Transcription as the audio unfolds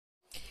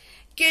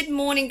Good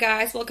morning,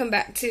 guys. Welcome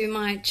back to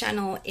my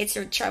channel. It's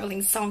your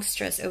traveling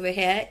songstress over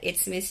here.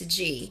 It's Miss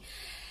G.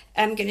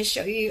 I'm going to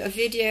show you a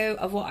video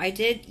of what I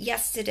did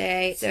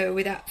yesterday. So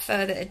without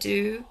further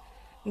ado,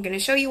 I'm going to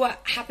show you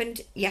what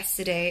happened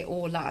yesterday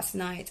or last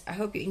night. I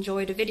hope you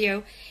enjoyed the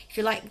video. If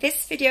you like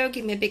this video,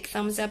 give me a big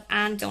thumbs up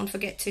and don't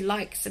forget to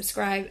like,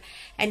 subscribe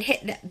and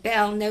hit that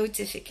bell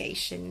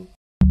notification.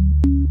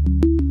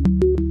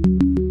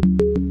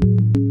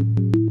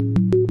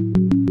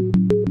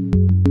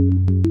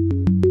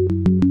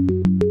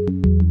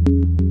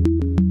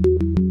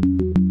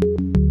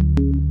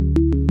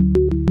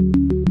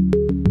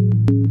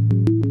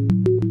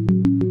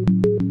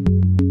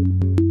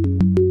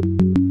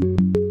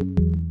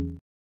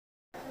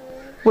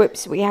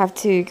 Whoops, we have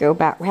to go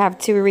back. We have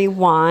to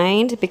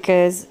rewind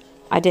because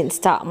I didn't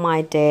start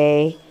my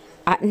day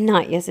at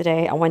night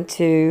yesterday. I went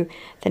to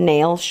the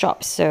nail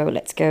shop, so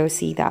let's go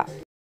see that.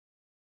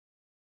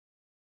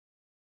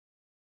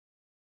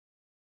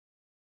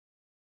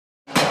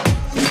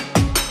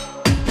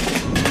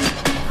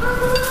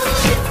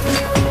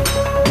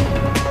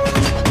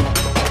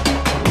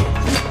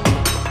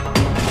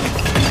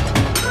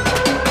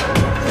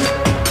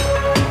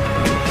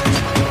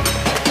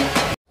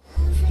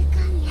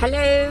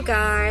 Hello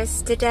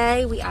guys,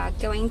 today we are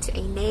going to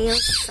a nail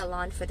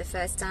salon for the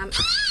first time.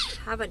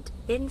 I haven't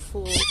been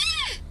for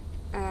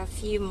a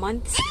few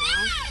months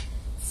now,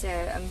 so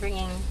I'm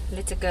bringing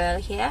little girl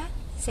here.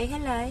 Say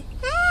hello.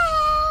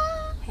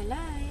 Hello. Hello.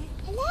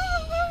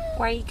 Hello.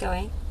 Where are you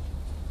going?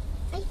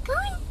 I'm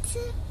going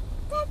to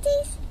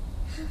Daddy's.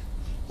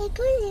 We're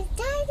going to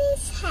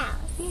Daddy's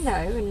house.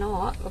 No, we're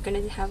not. We're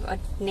going to have our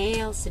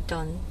nails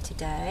done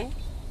today.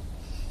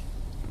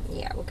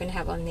 Yeah, we're going to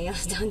have our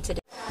nails done today.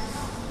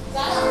 So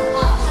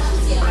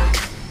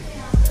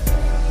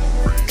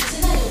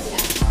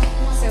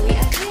we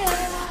are here.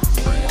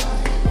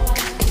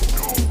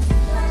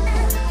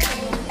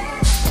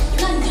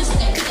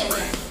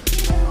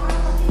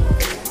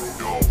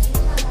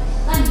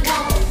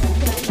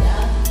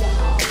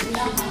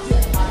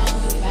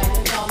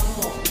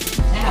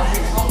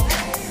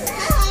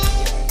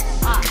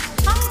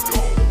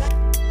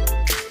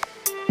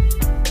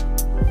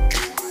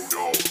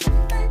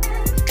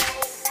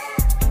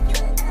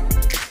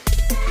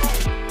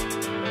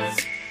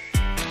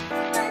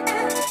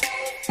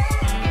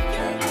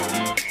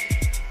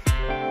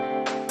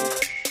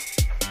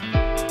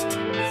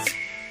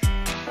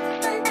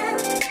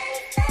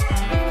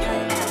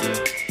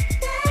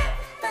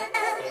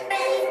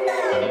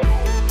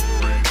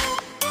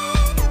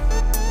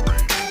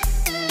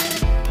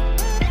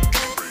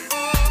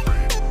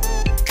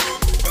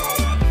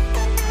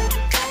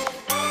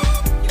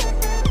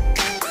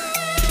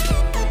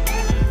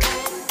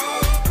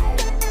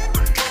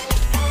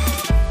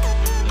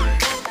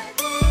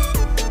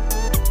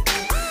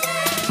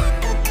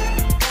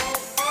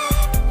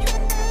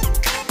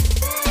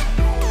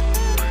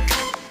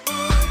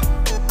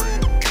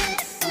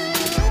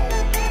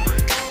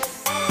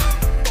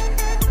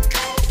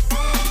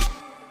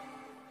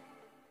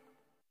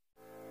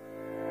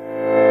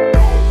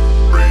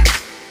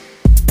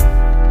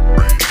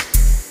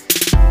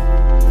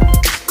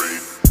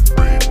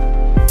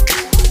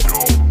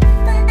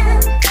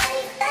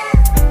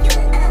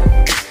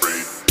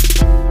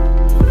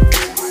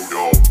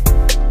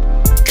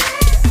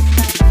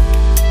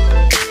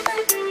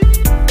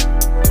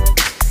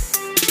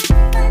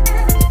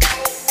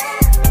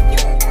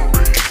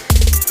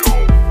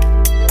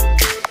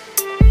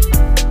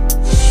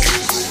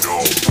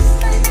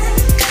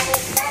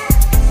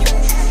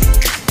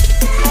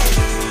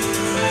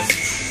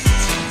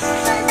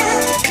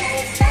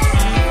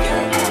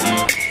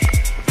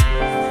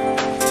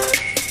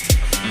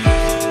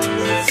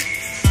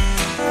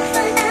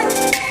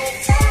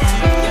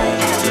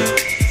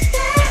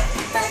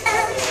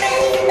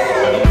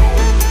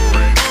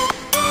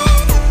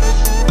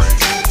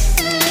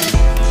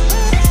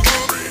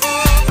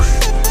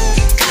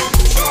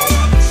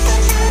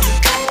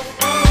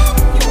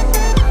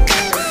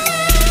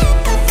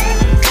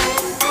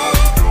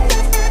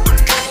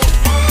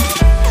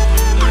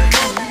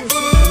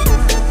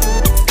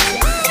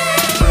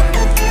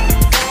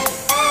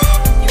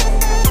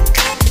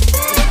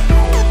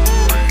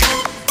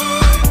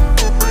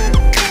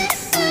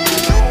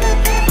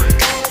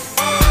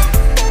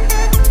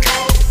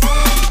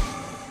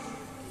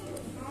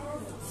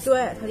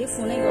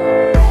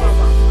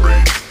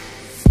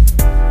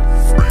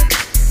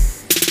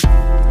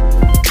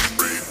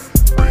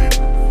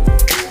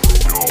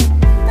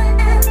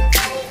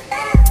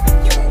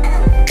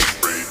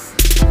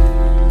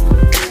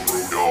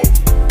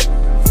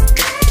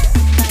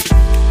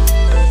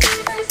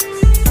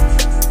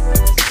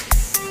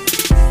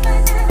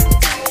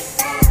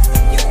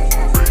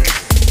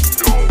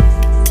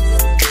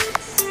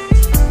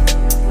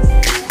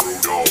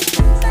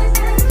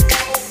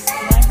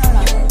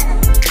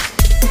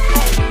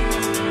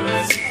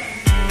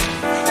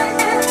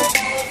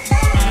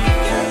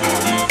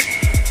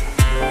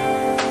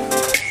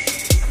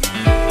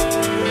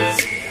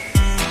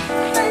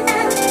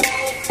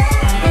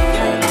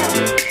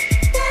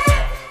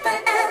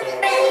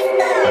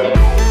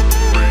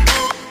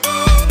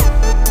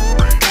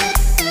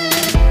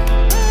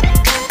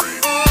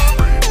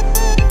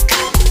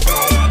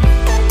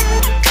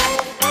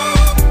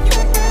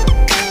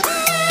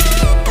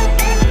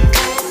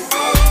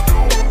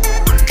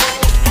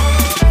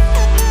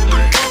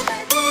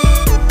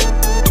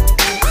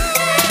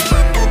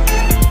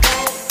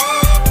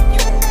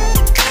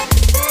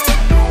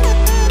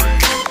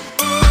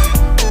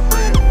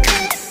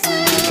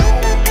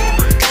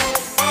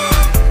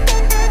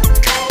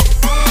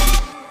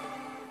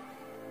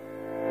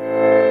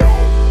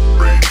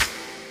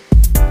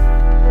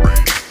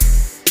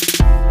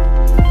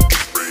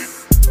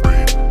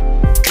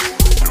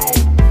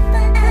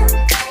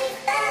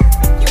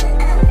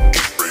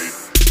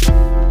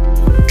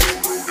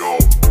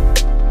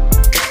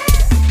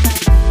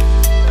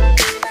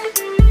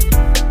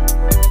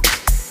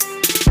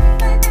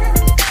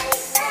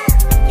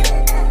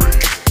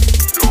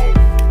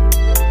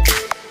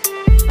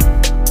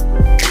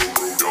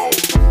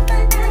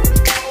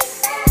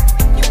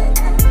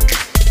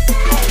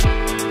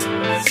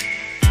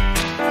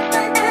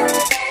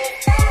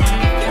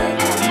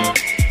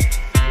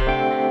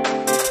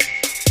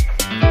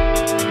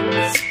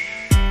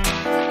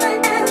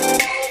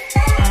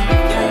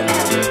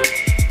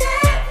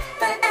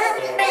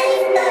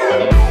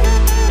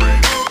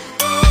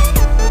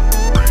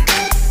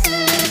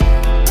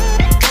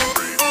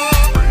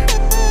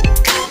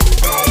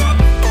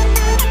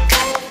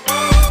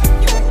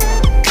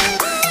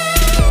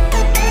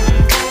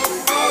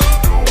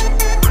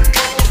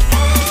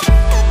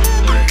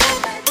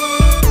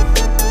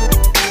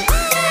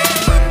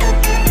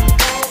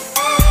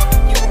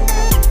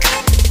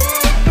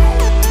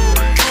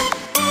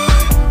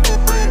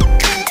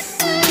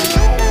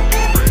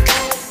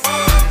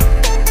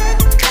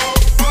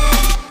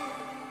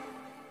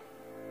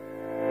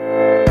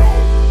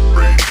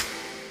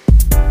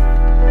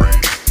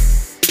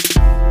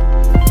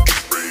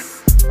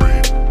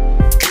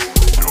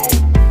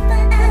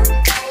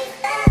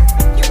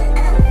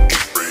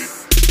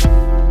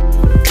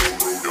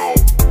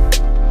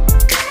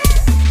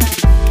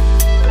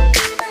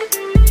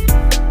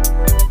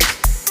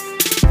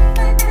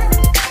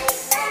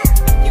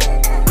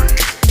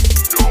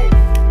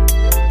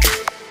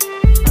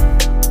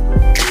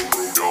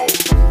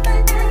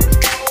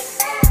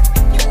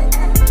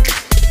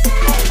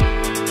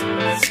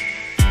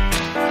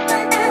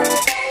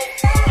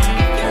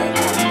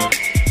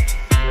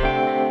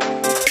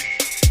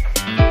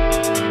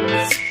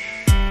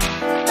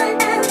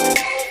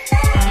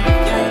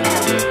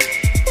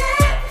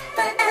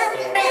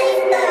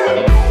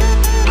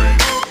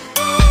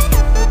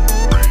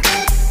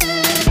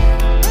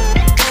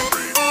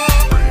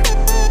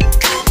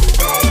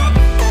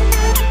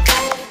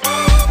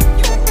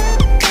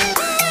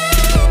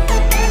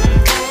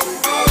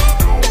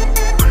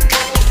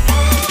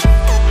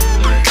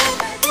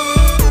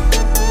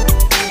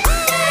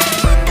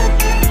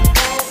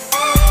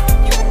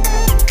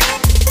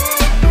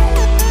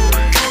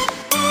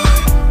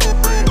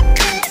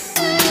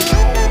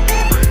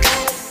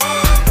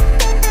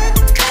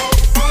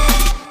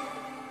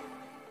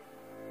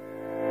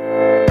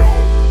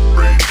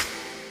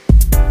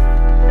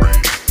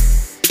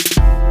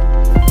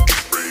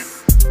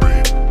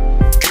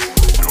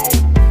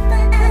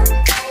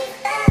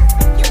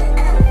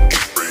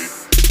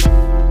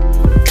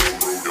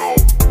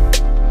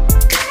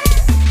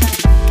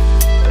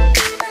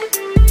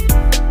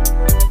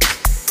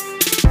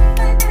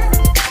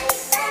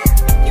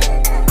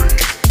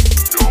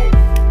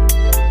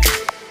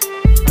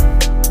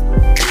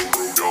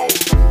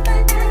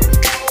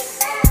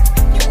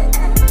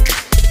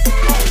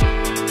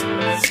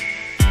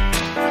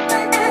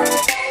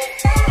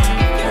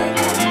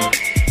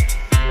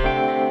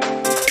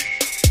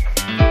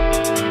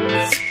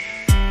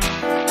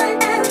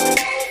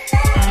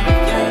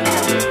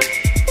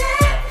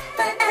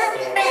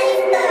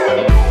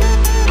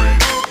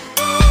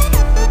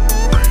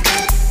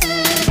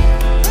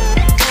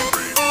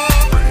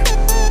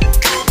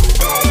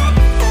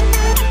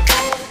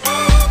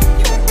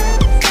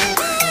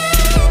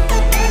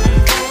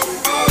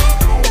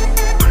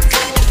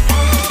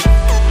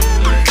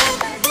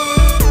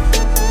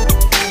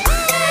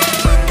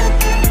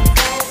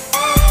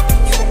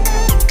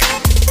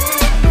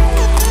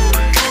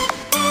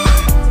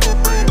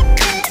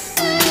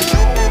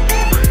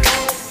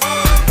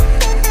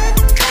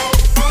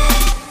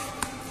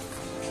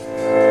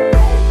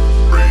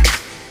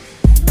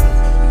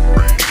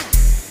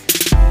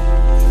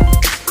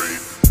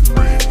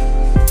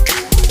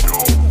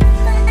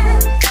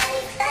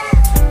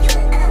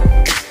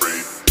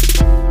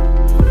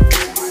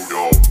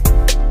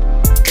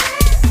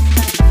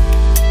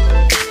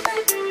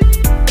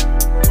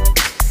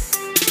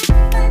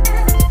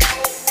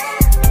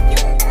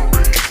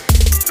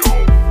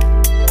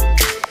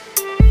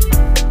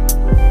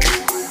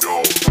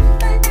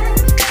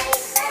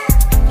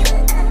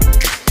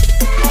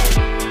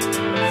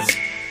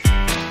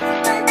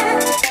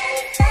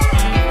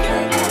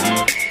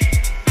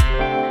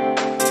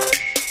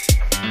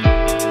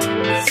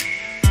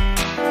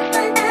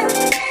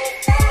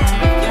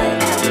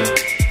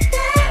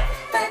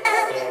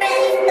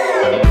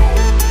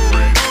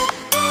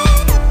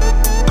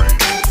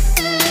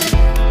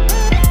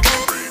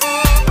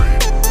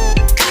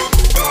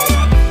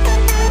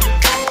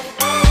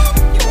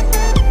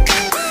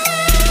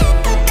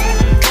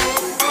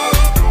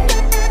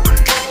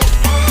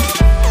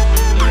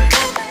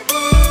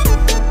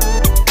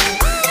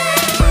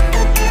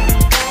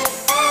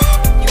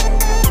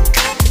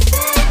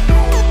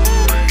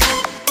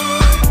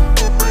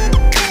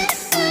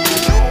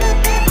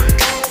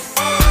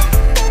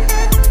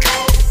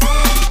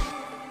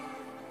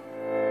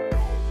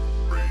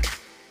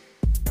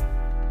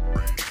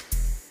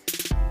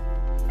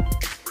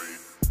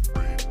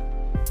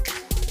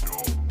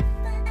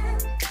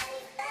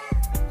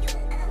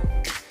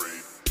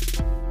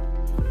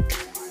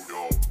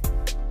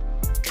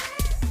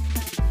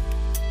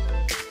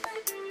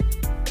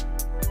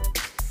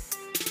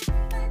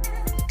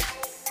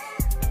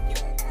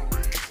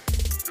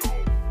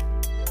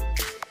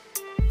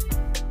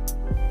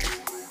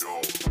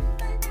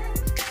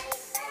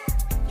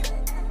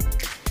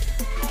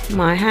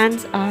 My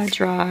hands are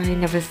dry.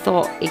 Never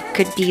thought it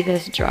could be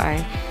this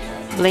dry.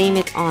 Blame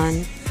it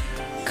on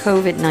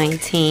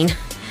COVID-19.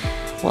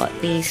 Well,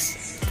 at least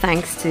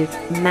thanks to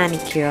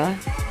manicure.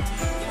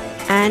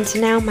 And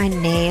now my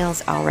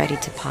nails are ready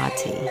to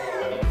party.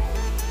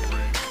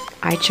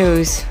 I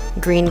chose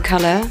green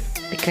color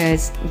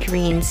because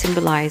green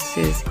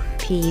symbolizes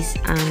peace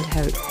and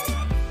hope.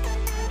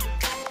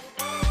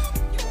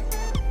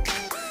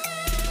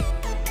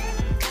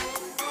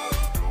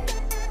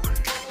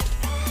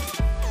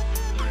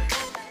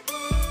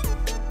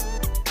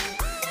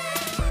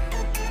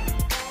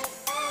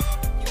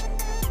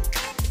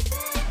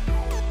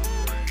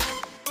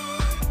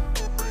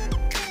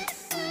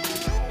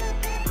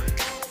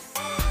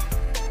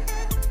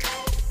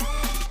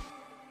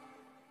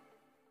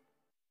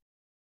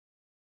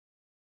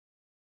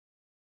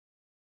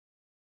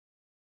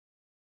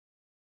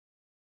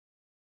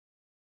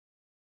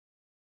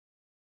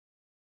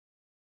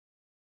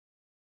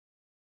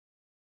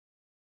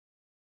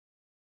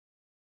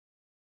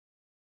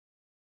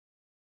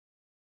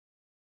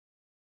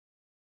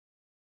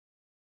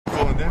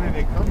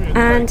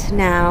 And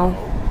now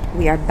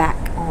we are back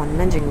on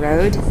Nanjing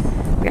Road.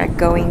 We are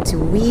going to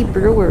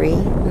Brewery,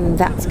 and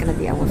that's gonna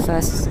be our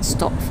first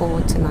stop for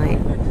tonight.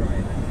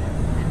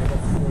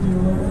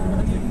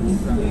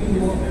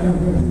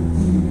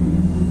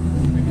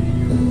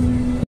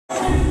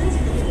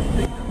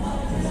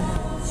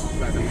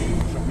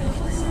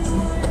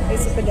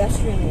 It's a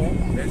pedestrian walk.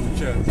 There's the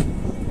church.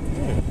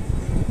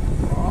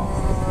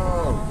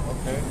 Oh,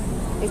 okay.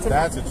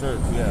 That's a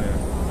church, yeah.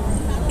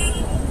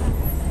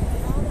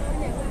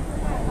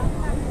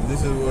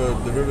 This is where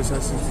the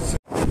Riverside 66.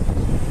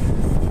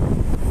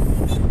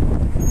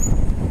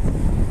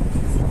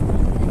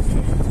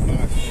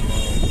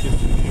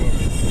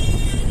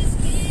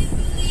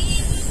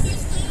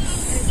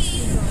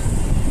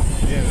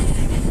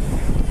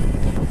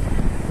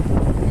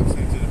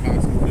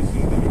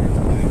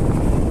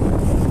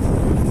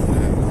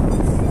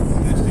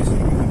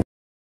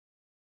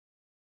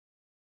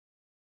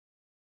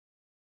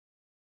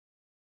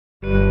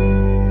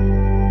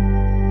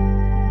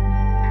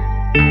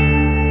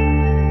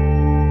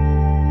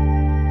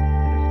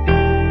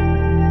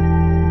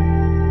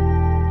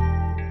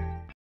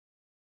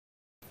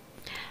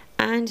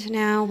 And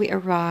now we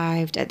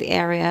arrived at the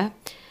area,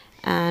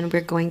 and we're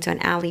going to an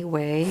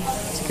alleyway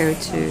to go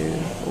to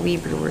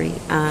Brewery.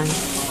 And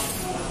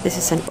this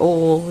is an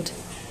old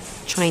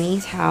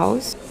Chinese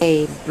house.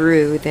 They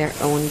brew their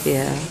own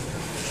beer.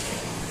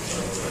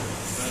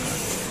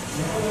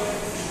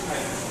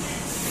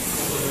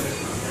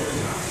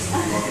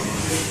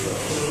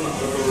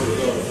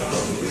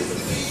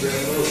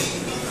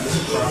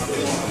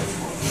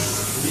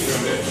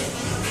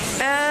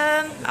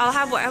 I'll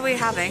have whatever you're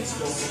having.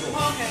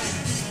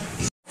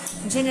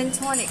 Gin and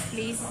tonic,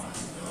 please.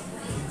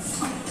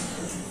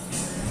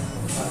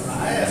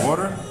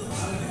 Water?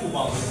 You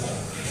want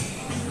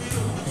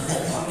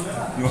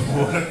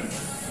water?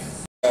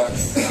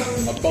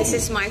 This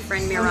is my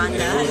friend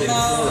Miranda.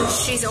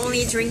 She's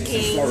only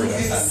drinking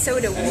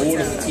soda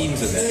water.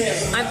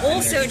 I'm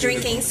also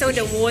drinking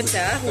soda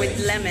water with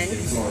lemon.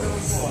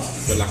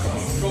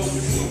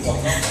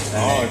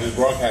 Oh, just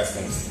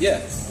broadcasting.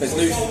 Yeah, there's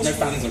no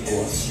fans, of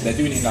course. They're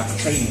doing it like a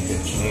training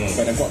pitch,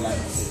 but they've got like.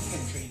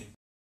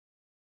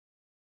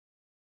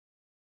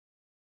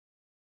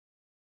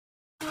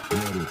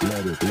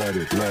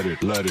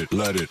 Let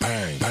it,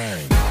 bang,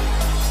 bang.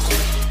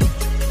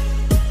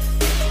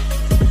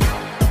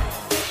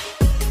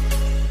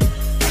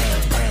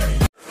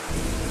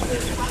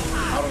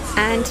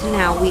 And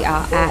now we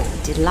are at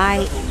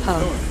Delight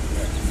Pub.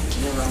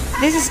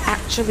 This is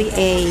actually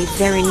a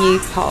very new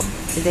pub.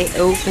 They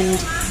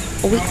opened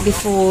a week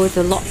before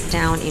the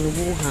lockdown in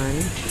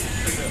Wuhan,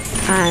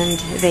 and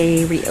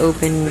they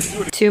reopened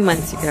 2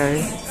 months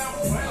ago.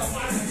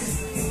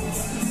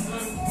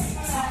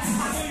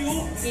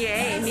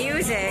 Yay,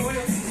 music!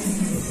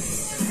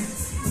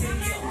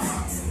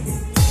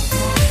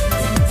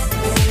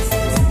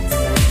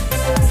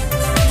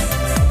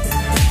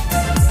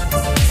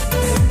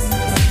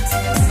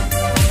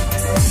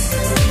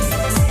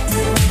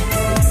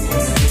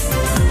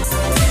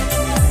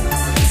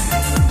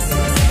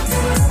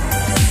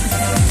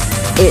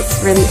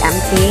 It's really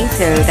empty,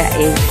 so that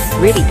is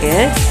really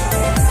good.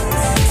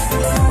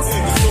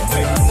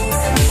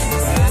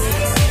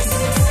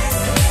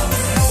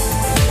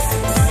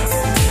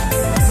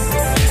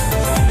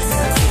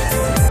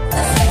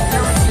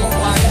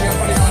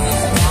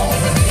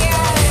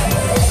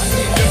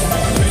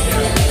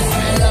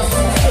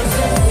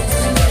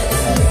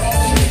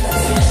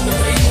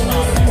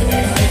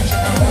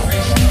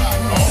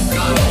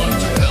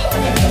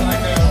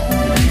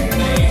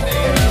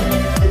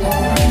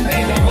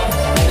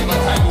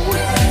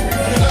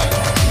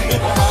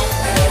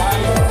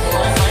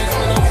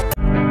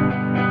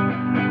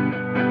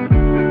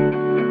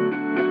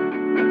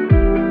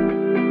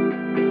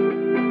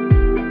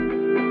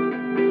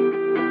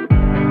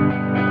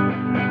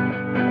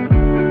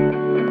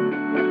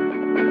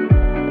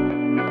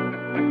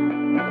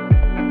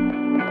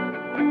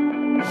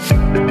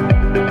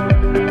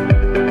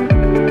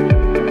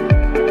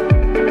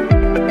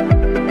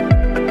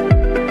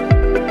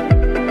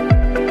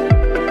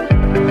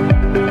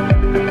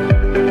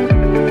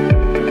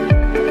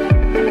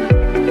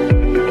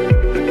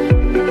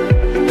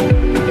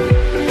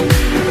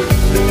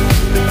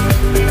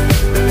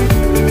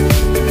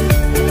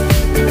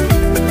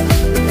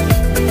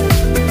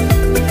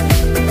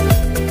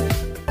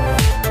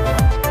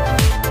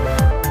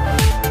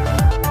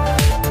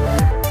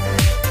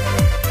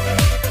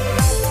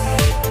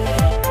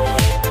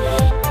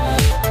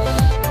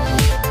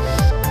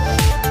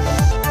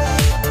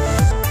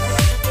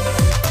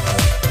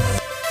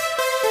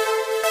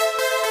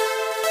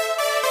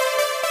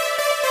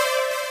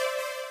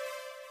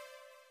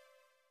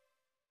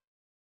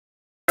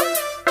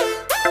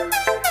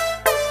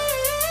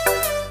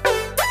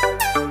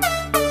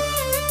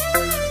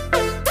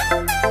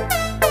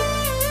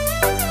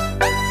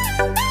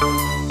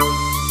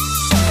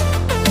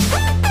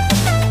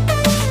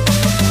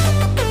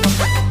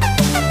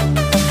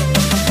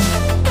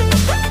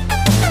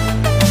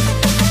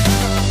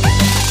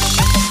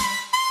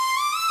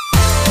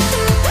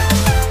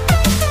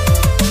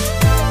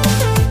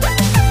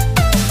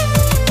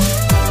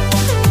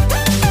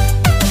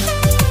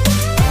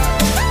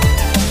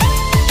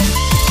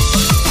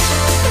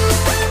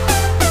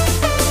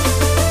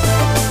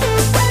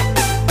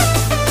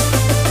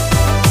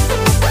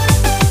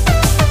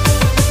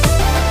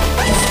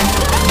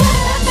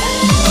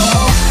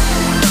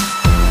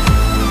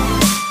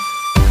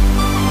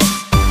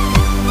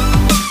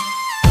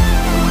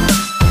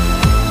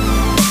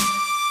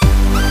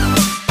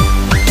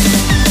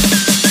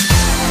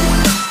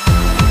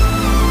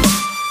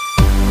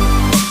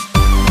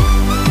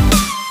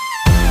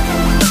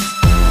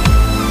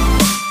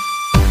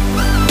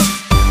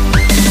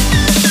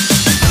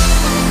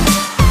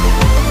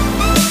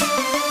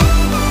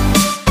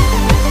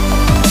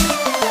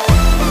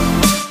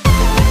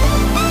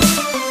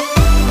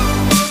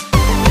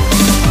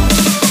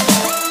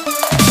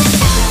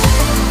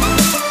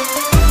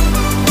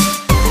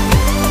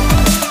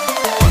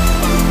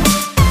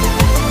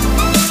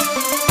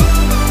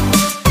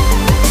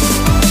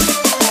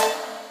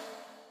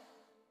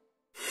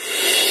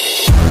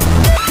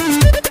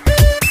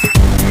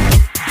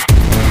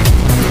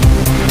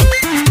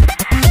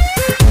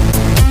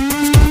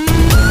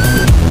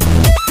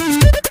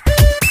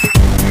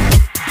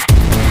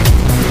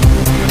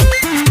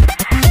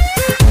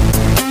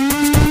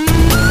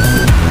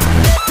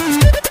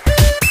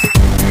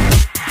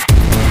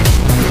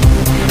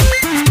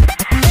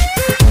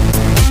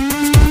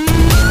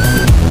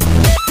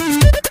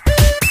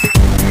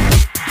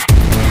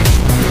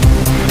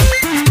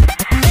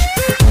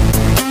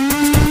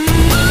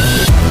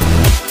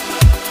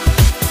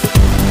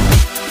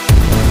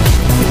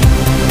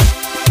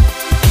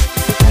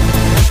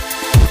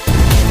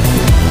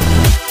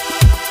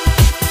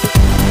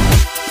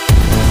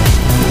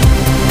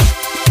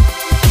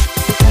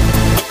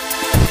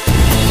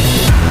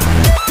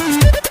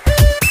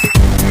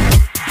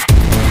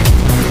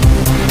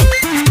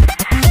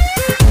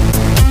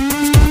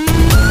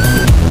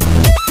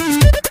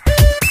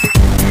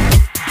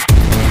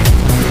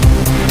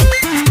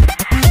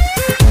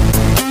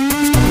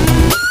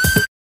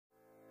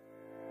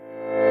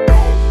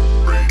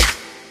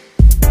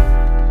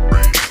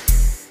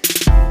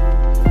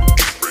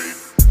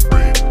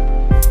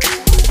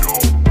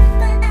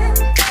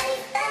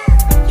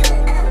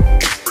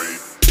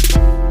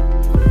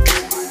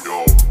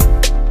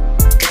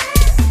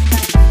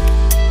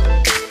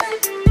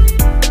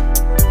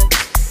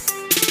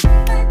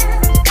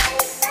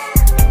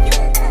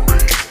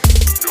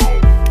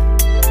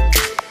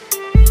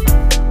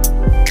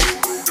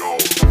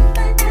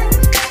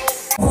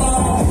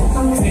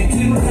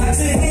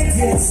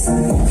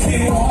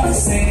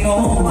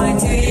 What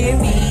do you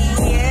mean?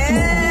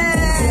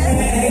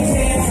 Yeah.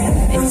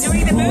 It's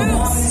doing the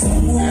moves.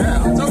 Yeah,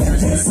 I told you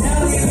it's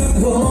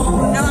good.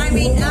 No, I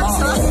mean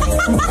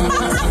absolutely.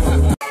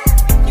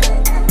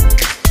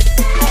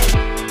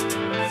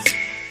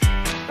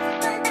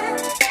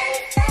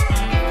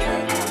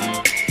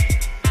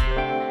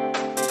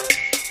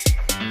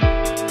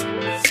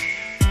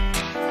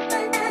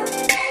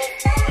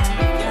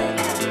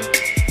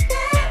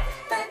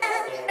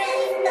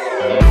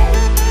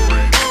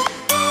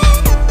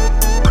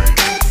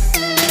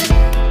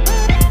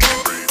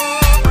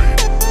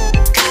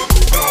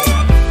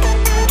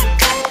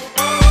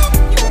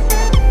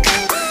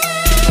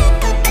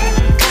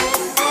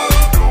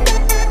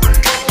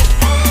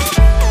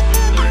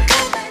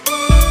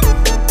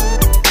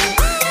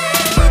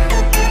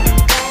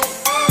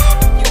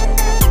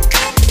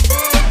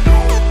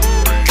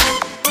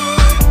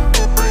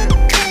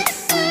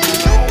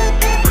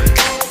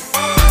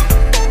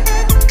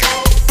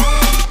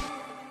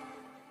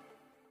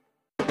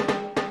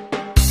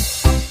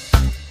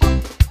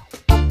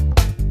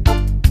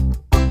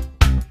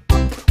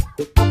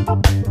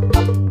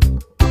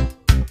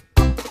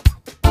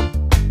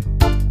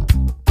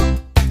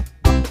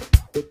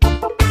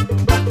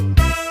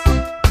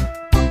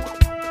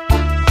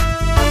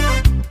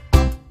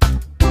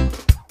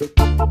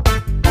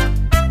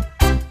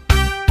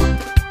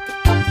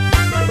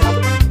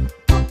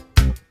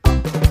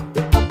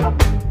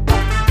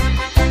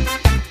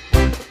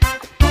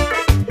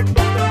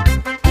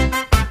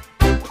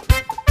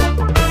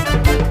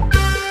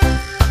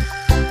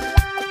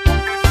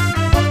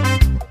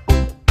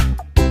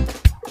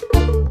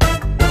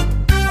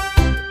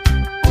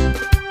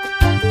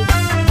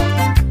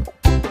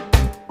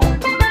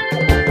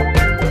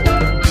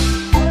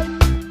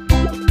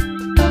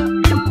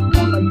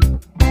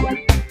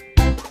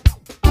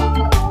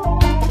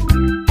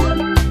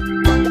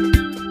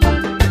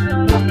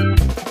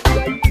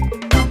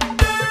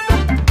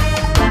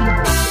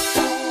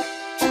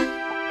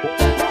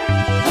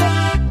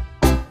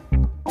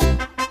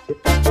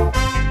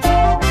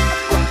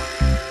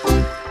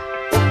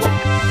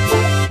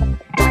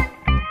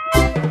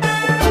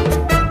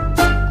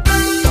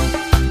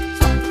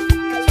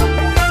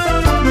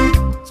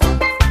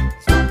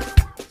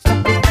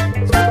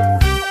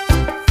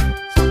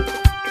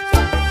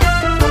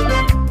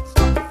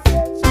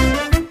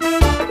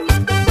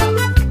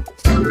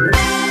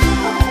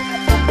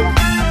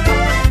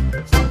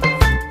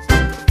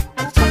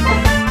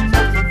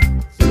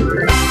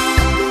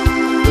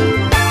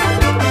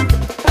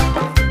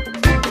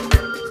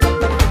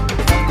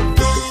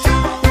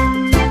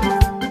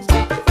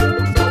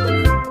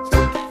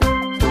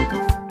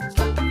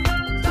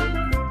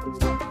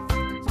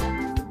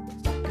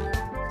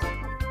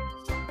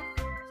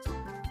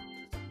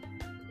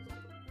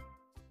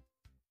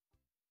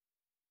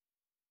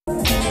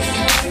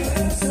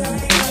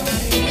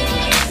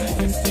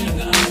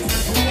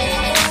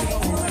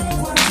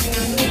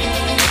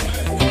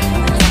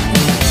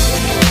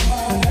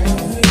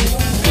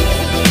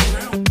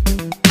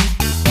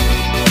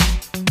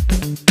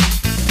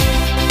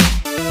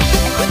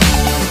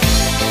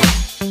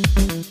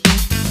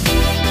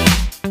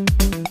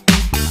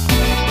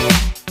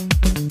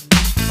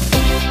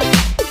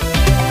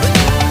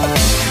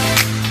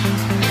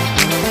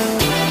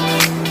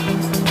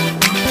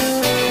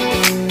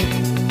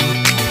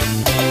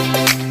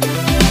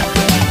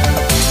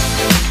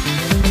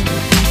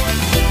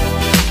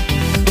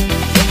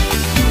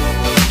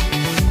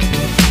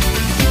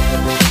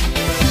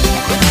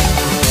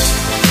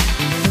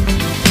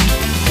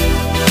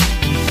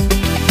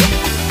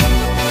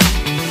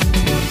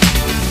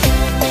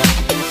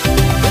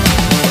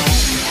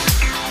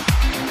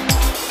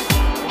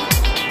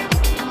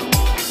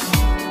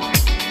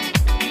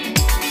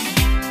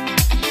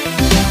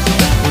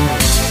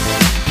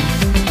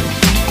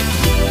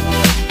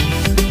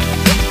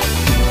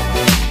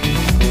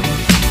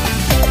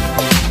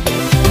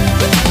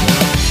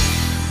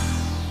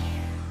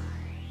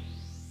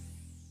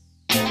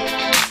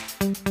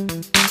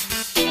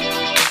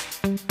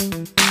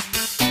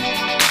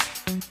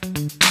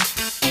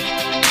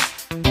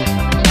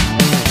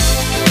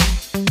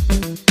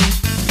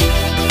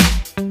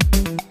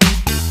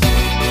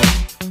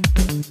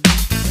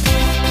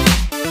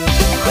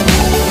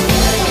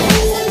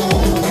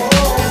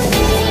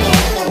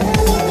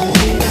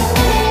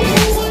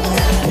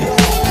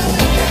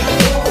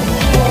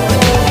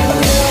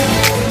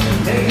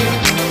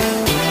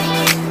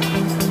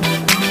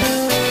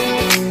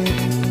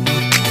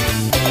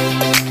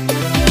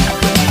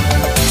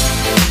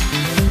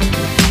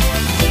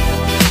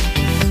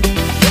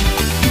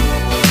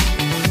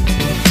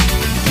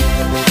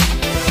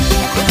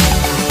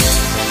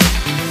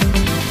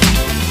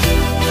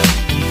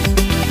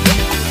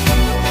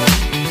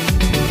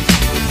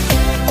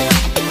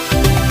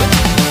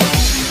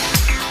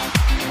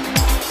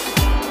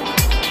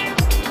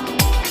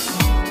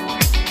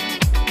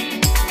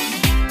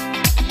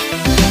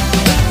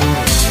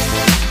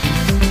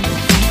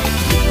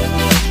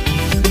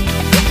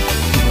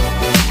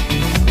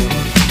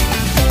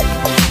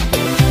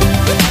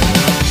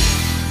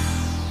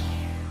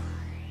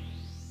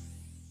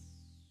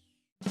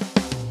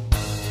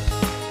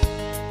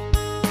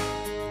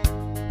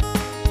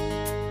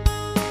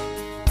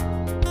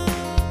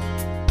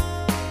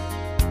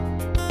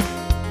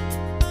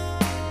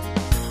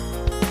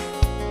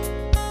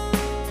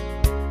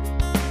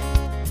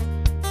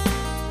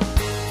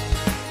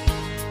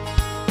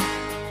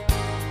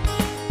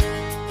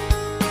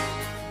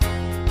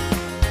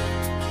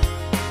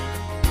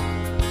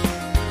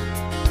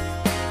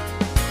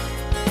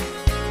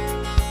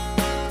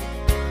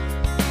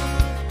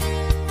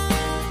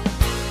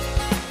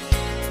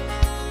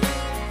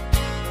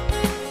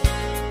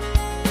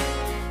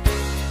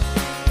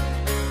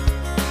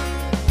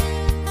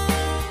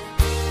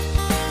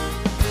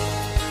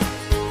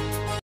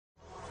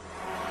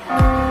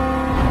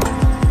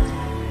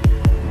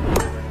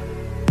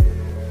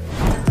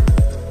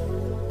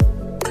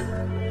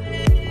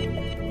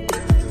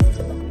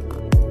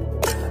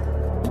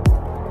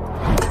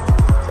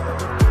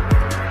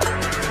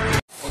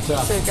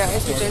 So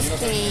guys, we just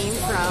came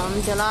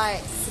from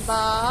Delight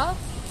Bar.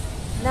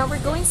 Now we're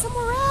going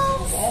somewhere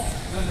else.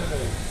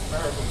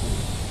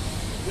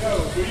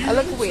 I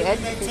look weird.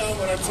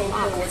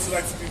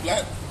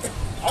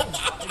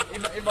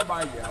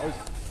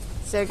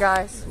 So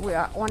guys, we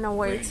are on our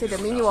way to the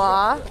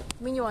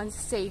Minyuan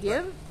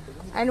Stadium,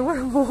 and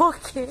we're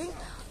walking,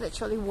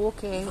 literally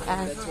walking,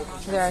 and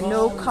there are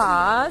no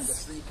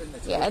cars.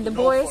 Yeah, and the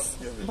boys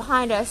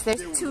behind us, they're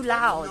too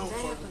loud.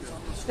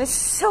 They're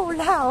so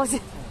loud.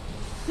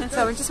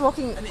 So we're just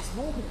walking,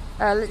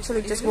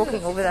 literally just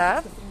walking over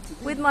there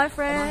with my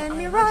friend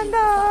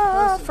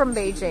Miranda from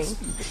Beijing.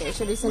 Okay,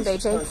 she's in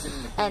Beijing,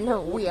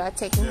 and we are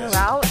taking her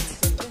out,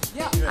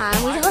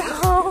 and we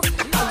don't know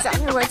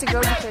exactly where to go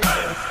because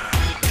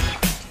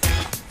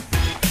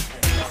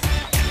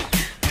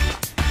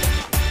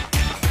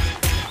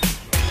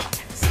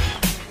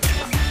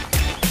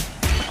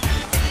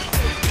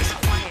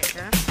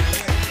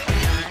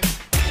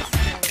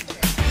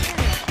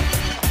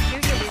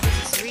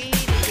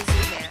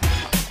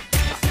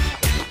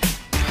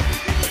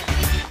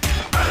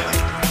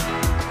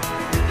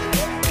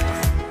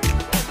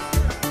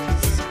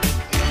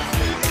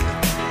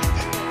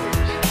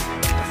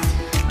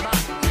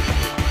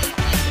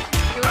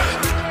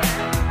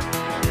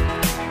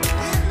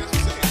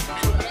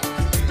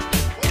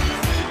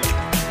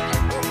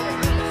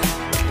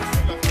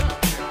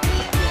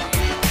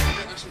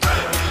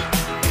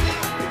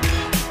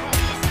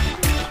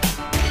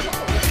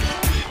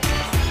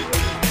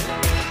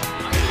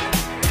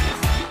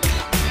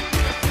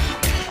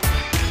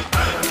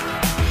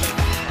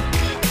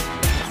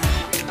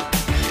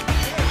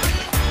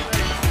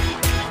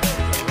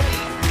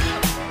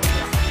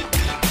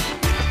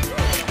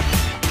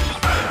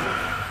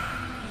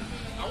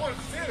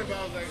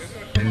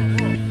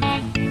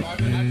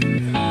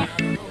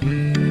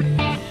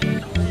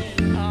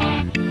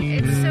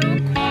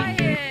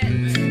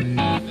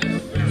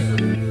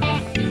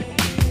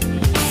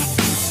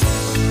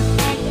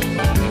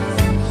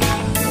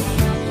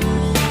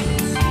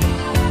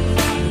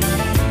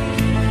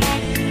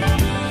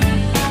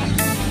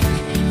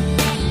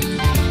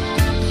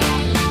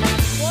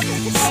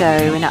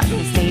so we're not going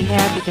to stay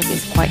here because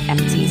it's quite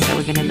empty, so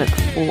we're going to look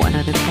for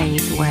another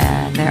place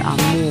where there are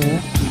more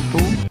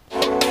people.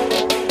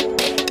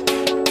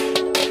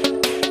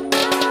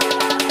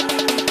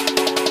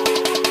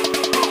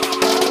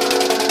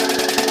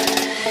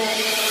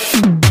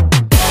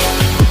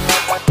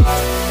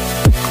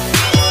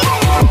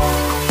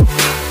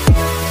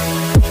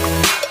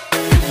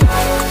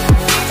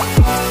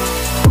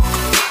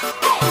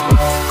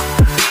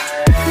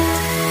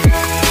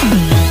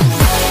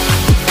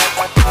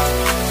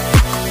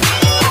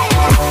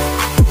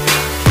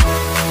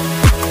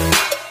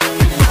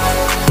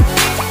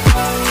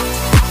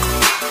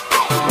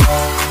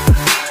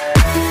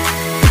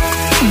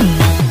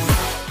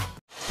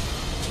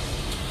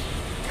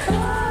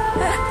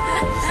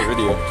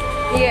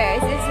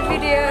 Yes, it's a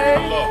video.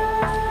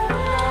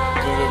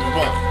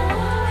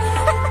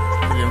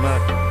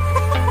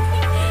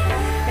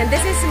 And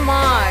this is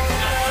Mark.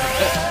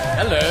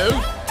 Hello.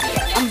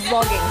 I'm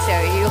vlogging, so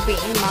you'll be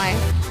in my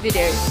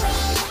videos.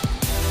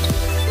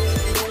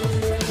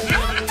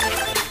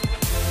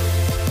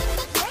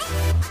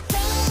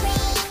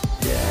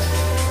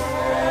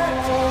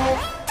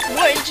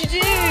 What did you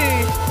do?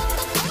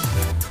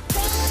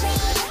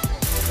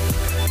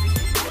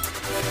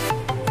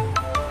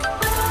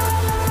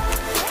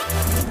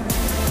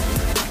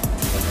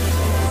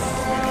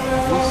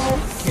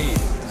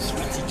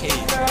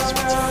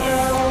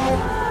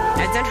 I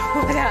don't know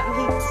what that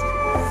means.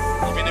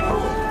 You've been in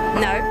Brewery?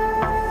 No.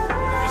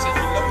 You said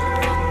you love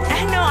it.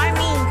 No, I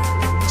mean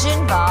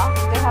gin bar.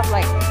 They have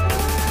like a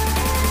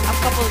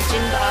couple of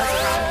gin bars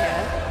around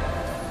here.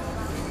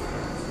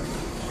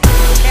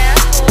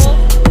 Careful.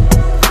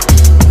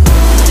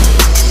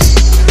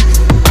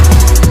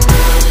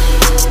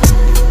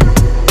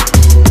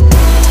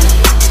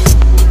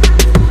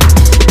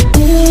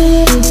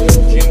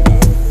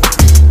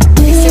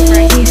 It's super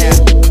easy though.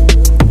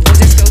 We'll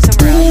just go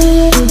somewhere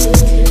else.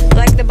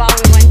 Like the bar we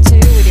went to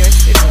with your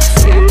students.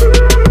 Yeah.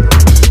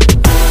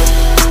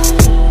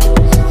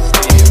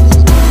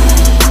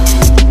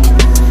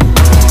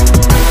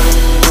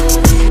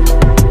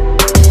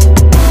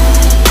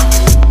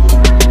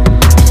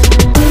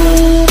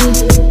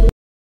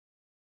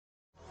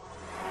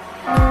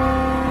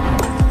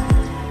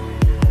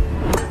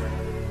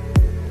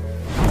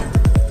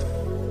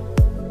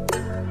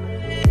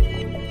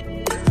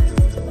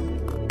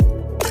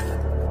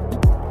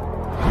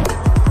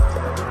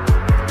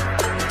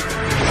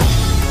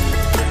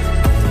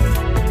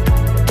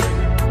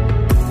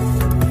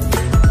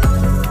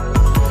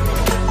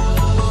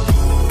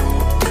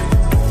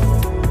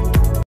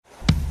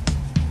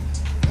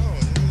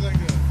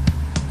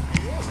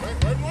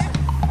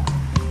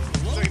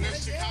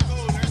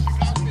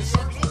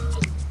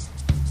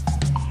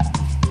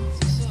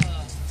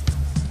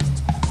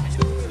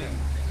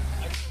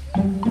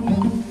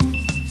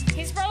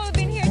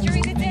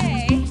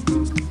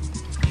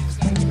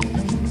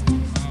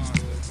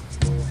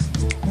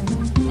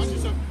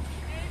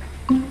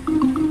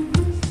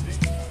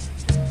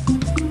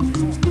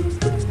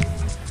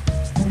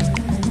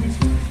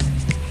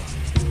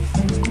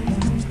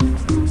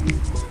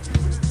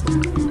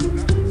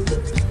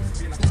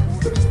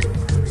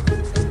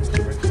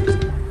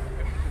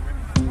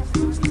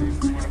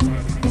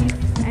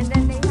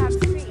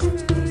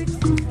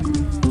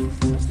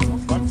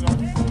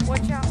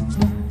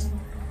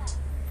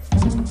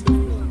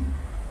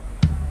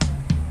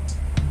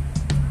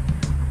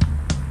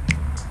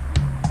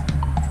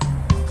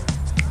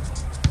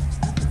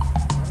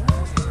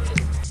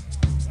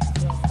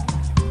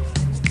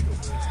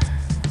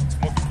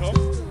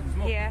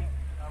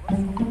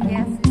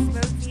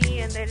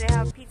 there. They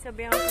have Pizza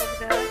Bianca over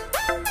there.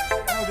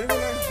 Oh, there's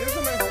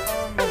a nice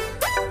brew.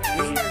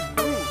 A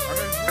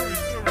nice brewery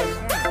still around the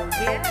corner.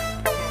 Yeah.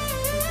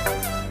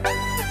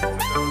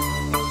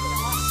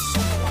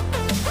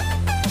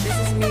 This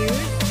is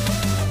Muse.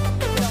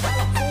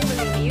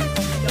 Formerly Muse,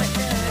 but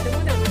the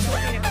one that we're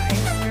talking about is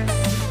just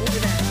over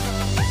there.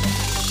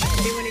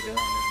 Do you want to go?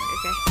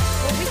 Okay.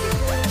 Well, we can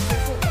go to the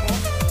football.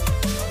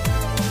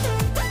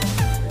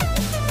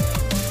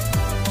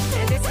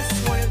 And this is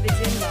one of the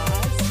gin bars.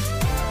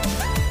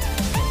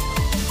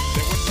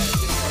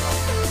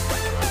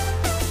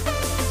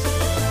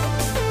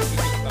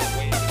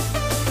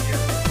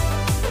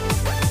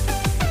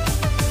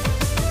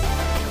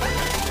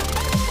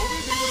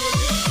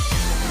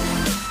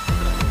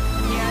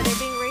 Yeah, they're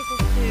being racist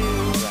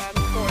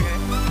to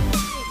foreigners.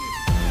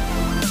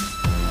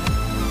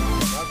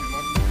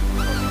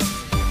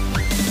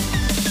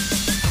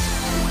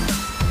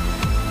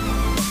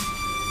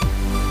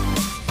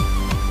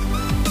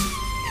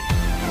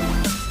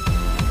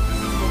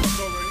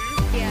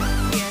 Yes,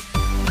 yes.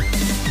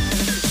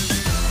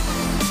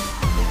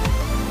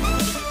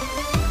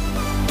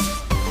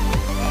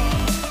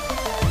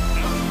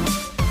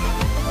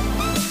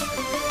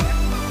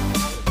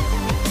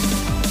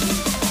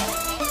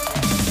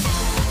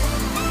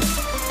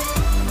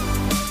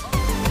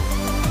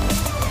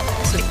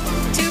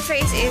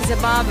 Two-Face is a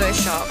barber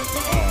shop.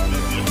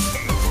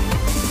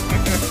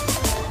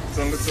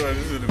 So looks like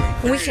this would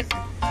have been We can,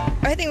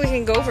 I think we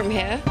can go from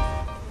here.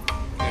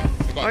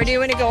 Or do you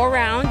want to go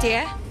around?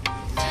 Yeah.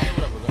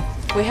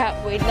 We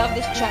love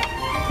this Czech.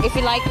 If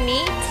you like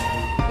meat,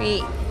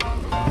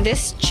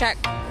 this Czech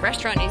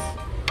restaurant is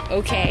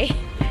okay.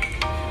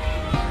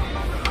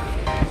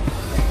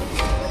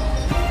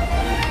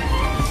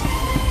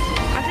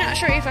 I'm not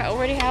sure if I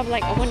already have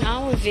like a 1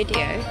 hour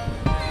video.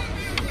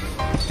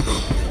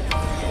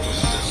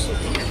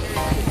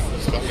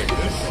 stuff like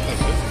this.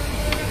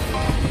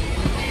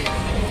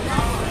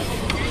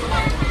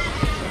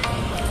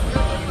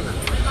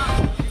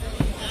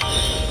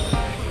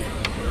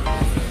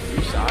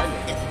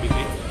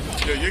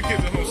 Yeah, your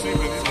kids at home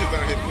sleeping. These kids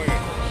out here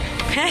playing.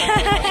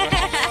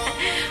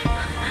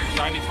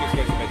 Chinese kids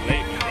go to bed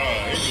late.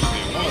 It's just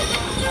they want.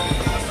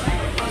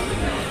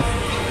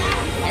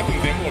 I think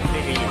they're more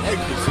privileged than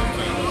white kids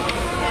sometimes.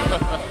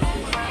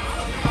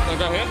 Can I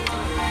go here?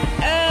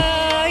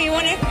 You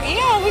wanna?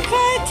 Yeah, we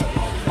could.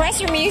 Press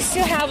Room used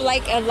to have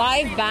like a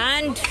live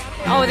band.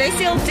 Oh, they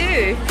still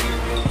do.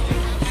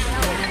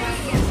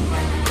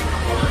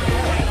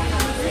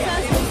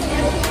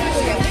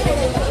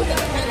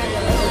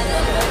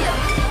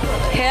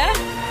 Here?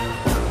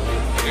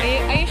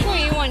 Are you sure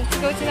you want to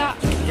go to that?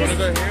 You want to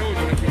go here or you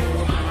want to keep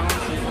walking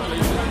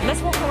around?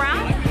 Let's walk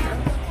around.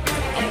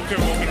 I'm okay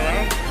walking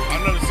around.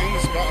 I've never seen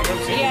this spot. I've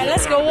never seen Yeah, this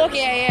let's go walk.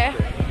 Yeah.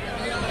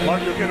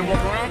 Mark, you okay to walk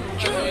around?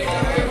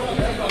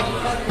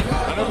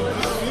 I never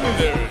seen it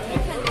there.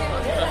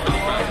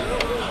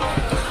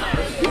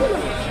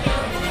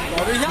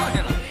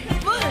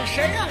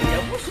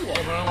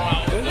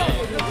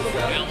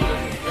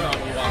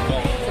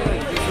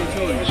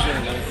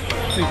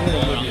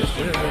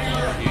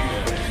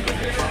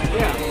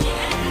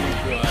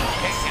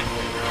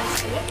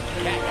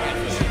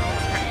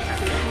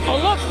 Oh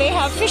look, they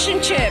have fish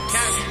and chips.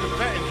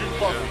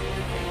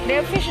 They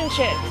have fish and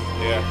chips.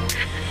 Yeah.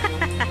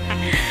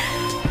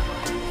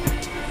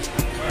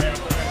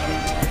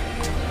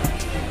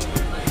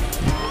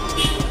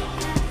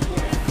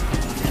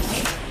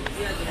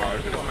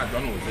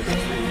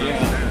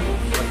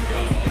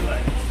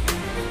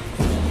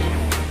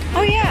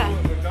 Oh yeah.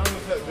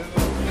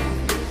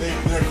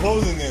 They're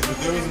closing it, but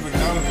there was a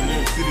McDonald's in New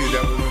York City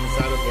that was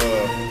inside of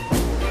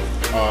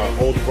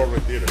old Broadway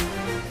theater.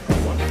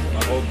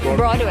 Old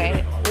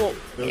Broadway. Well,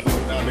 They're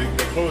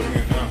closing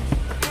it now.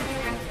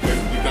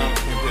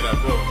 McDonald's can't pay that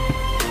bill.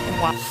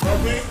 wow.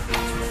 Propane,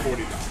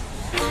 $40.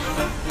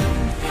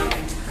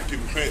 Keep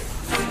it paid.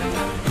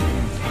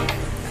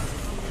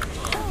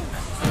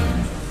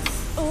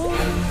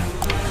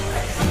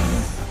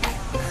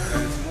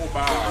 More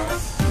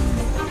bars.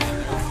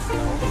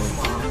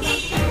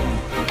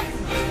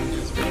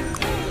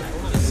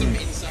 Some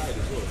inside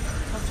as well.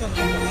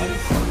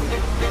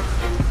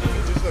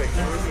 Just like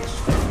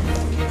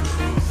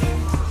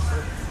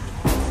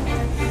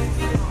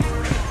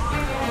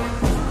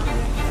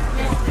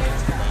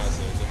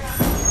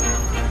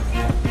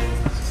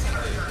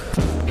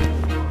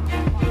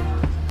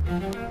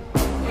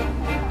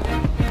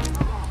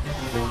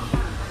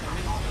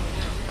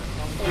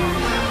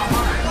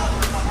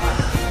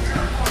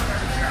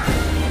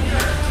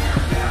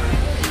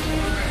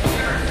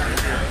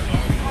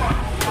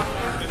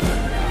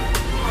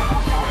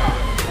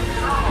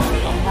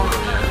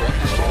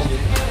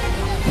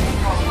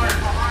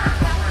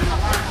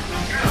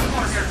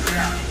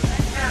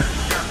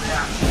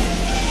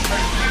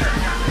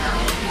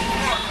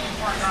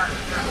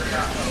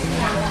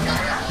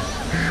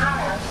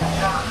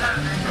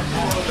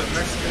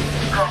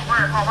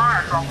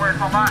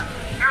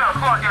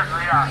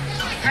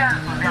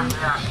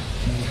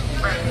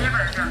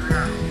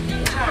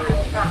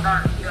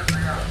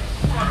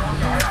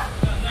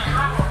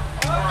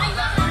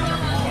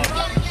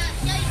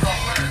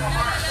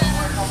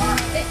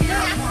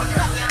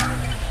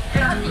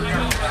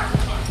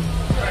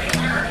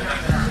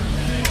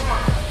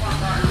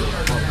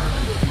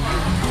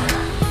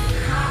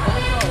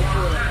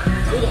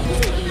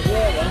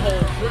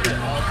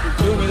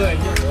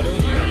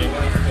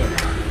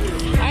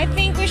I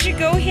think we should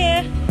go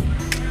here.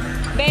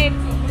 Babe,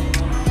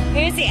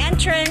 here's the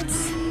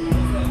entrance.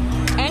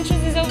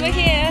 Entrance is over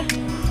here.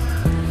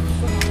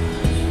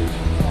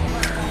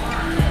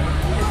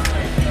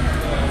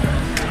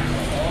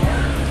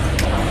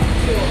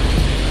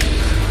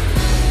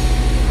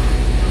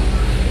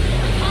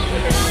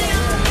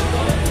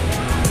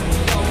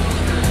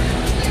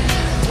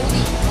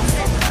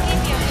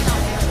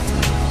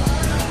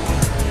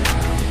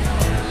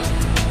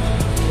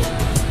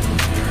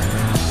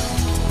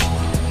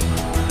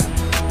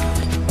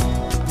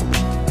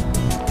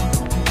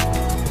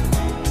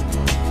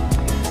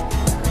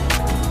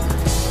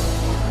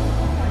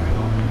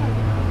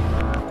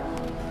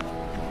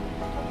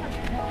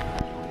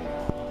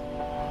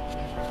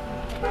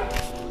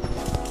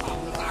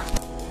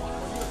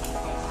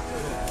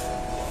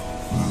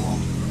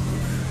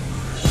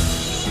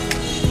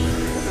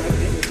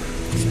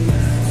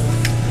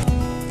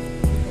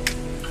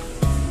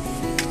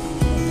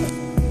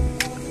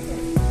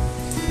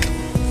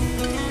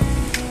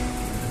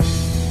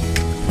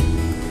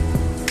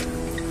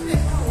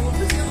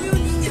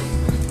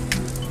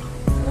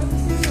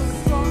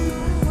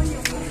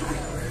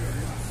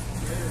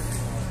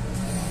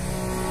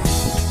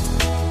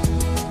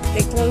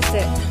 They closed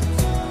it.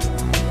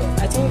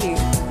 I told you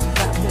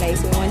that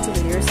place we went to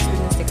with your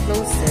students. They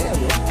closed it.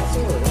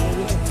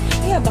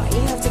 Yeah, but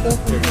you have to go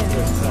from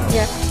here.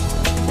 Yeah.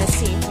 Let's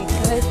see if we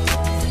could.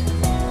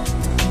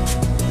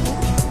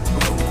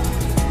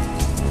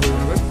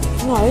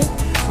 No, I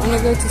want to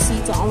go to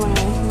Sitong. I want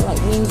to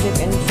like music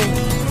and drink.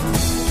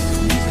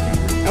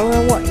 Oh,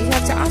 well, what? You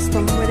have to ask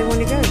them where they want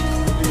to go.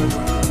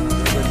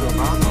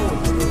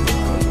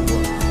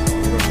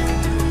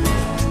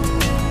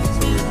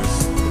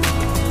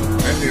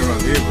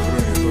 Around here, but we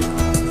don't even go.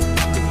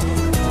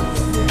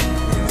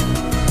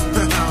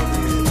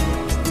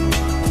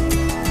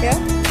 Yeah?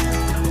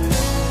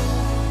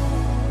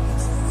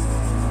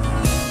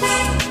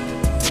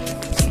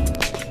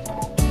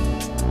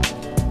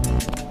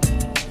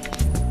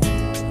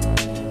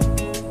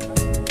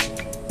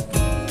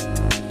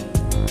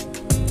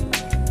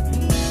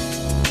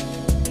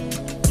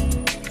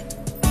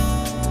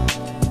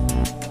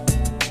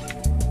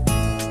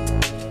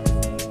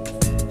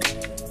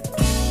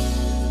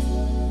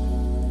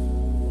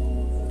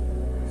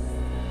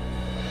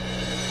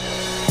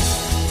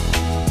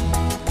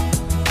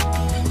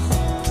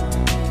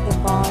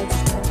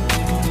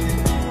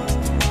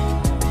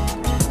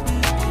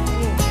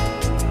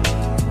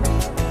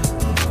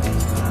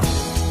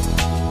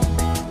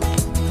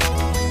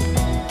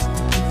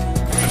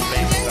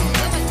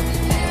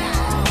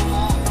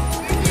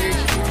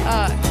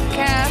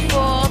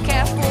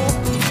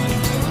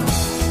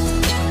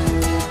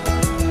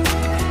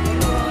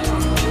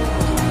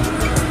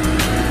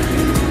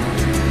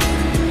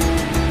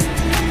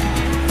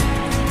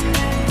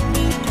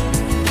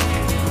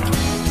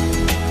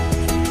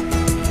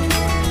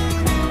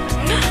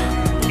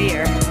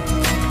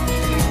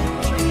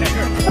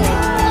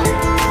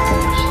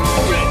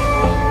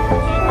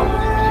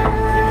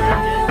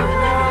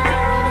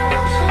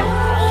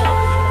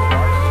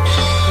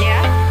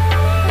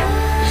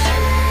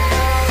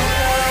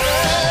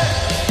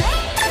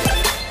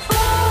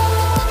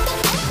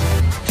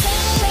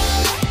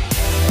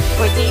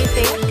 What do you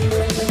think?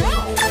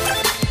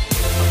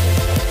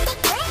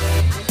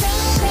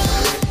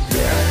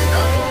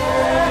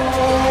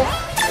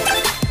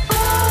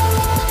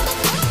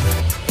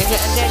 Is it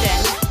a dead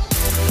end?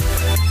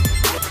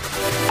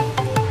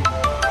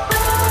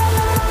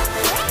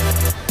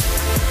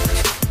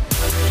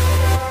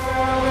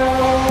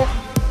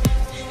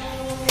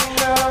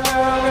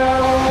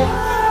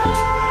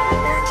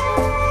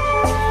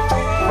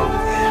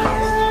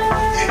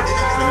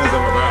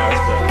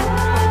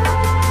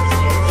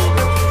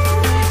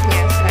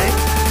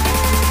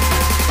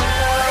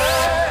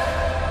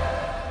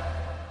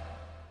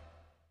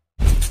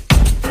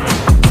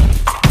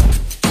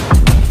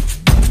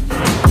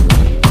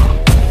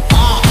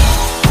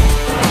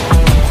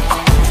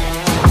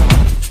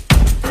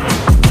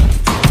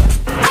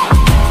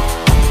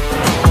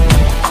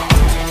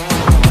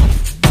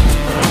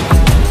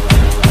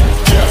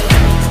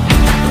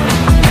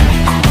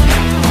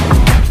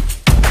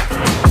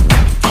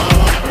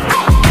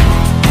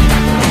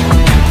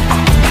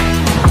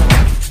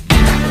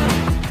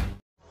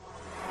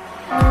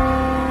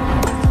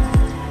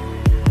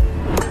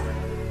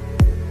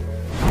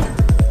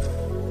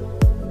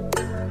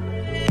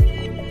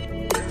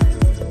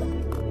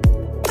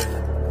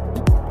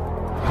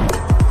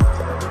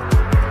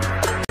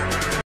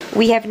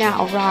 We have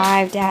now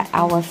arrived at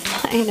our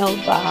final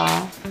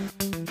bar.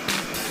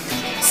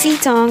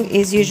 Sitong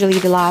is usually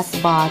the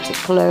last bar to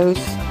close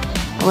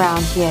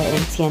around here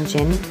in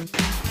Tianjin.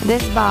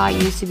 This bar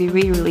used to be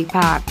really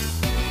packed.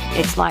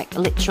 It's like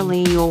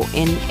literally you're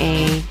in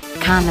a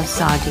can of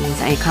sardines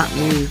and you can't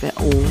move at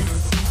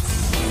all.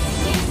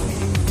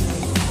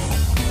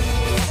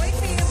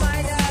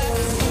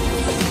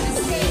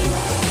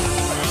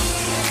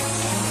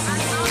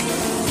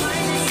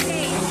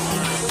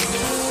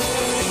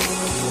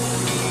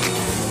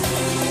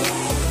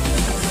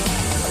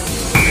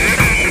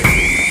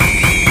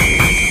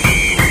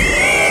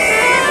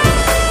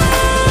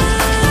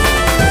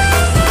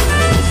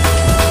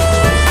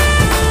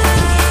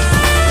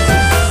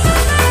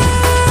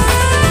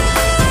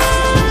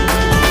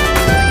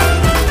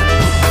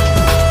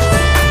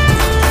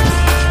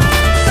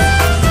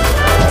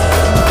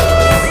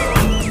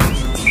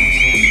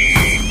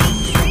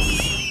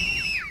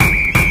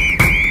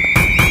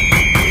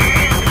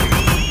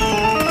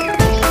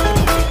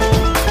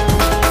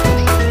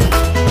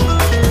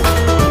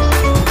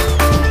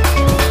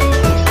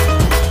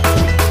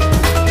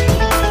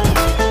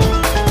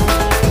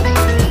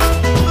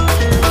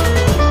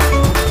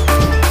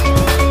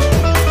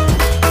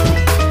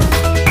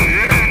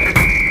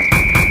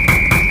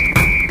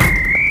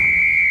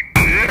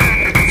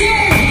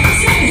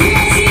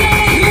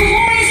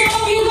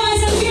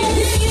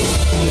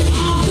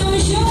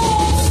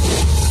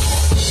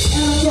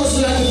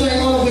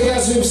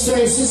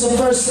 This is the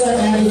first set,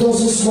 and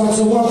those who want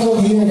to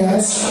welcome here,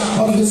 guys.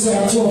 Welcome to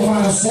set to a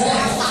final set.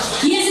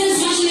 Yes,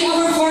 it's actually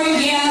over for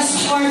you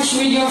guys. Watch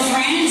with your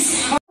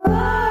friends.